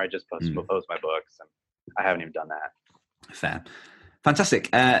anymore. I just post my books, and I haven't even done that. Fair. Fantastic.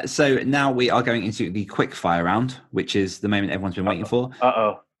 So now we are going into the quick fire round, which is the moment everyone's been waiting for.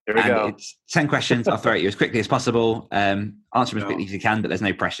 Here we go. It's 10 questions. I'll throw at you as quickly as possible. Answer them as quickly as you can, but there's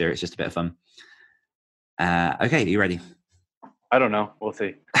no pressure. It's just a bit of fun. Okay, are you ready? I don't know. We'll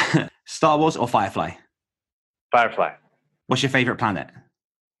see. Star Wars or Firefly? Firefly. What's your favorite planet?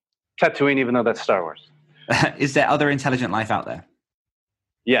 Tatooine, even though that's Star Wars. Is there other intelligent life out there?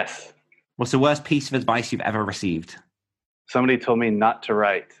 Yes. What's the worst piece of advice you've ever received? Somebody told me not to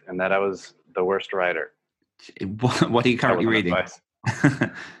write, and that I was the worst writer. What are you currently reading?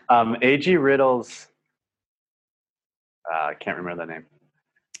 A.G. Riddle's, I can't remember the name.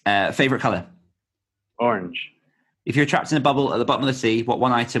 Favorite color? Orange. If you're trapped in a bubble at the bottom of the sea, what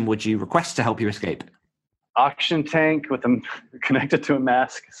one item would you request to help you escape? Oxygen tank with them connected to a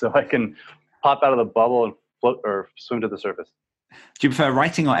mask so I can pop out of the bubble and float or swim to the surface. Do you prefer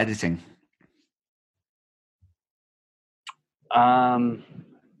writing or editing?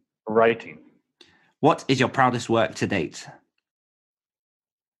 Writing. What is your proudest work to date?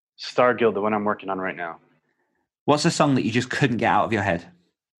 Starguild, the one I'm working on right now. What's a song that you just couldn't get out of your head?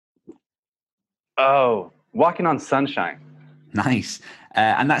 Oh, Walking on Sunshine. Nice.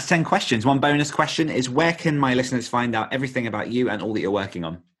 And that's 10 questions. One bonus question is, where can my listeners find out everything about you and all that you're working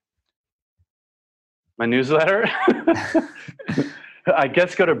on? My newsletter? I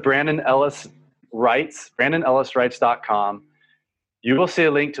guess go to Brandon Ellis Writes, BrandonEllisWrites.com. You will see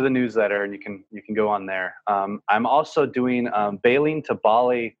a link to the newsletter, and you can go on there. I'm also doing Bailing to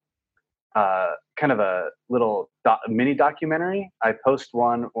Bali, kind of a little mini documentary. I post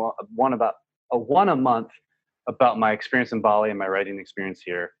one a month about my experience in Bali and my writing experience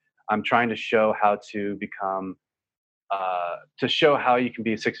here. I'm trying to show how to become, show how you can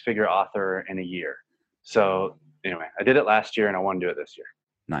be a six-figure author in a year. So anyway, I did it last year, and I want to do it this year.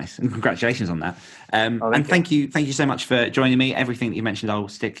 Nice. And congratulations on that. And thank you so much for joining me. Everything that you mentioned, I'll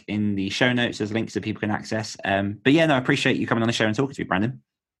stick in the show notes as links that people can access. But yeah, no, I appreciate you coming on the show and talking to me, Brandon.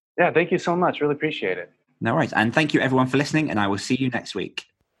 Yeah, thank you so much. Really appreciate it. No worries. And thank you everyone for listening, and I will see you next week.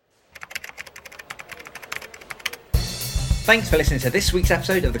 Thanks for listening to this week's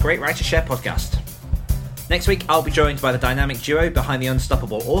episode of the Great Writers Share podcast. Next week, I'll be joined by the dynamic duo behind the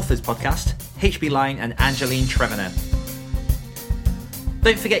Unstoppable Authors podcast, HB Line and Angeline Trevenant.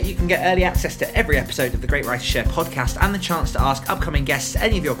 Don't forget you can get early access to every episode of the Great Writers Share podcast and the chance to ask upcoming guests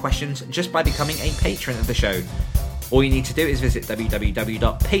any of your questions just by becoming a patron of the show. All you need to do is visit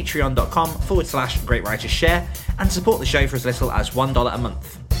www.patreon.com/Great Writers Share and support the show for as little as $1 a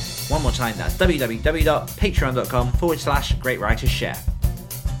month. One more time, that's www.patreon.com/Great Writers Share.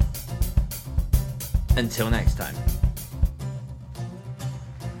 Until next time.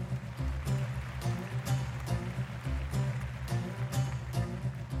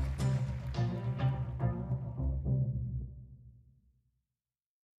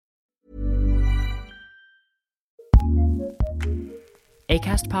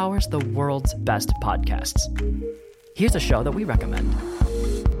 Acast powers the world's best podcasts. Here's a show that we recommend.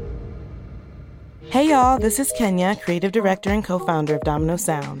 Hey y'all, this is Kenya, creative director and co-founder of Domino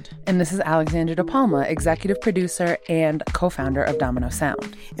Sound. And this is Alexandra De Palma, executive producer and co-founder of Domino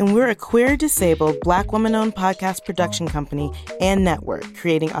Sound. And we're a queer, disabled, Black woman-owned podcast production company and network,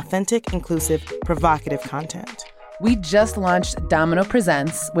 creating authentic, inclusive, provocative content. We just launched Domino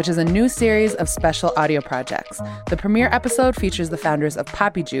Presents, which is a new series of special audio projects. The premiere episode features the founders of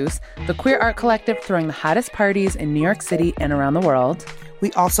Poppy Juice, the queer art collective throwing the hottest parties in New York City and around the world.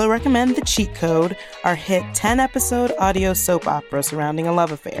 We also recommend The Cheat Code, our hit 10-episode audio soap opera surrounding a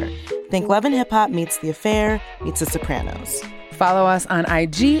love affair. Think Love and Hip Hop meets The Affair meets The Sopranos. Follow us on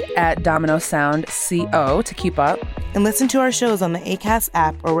IG at Domino Sound CO to keep up. And listen to our shows on the Acast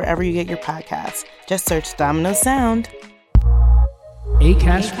app or wherever you get your podcasts. Just search Domino Sound.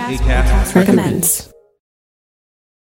 Acast recommends.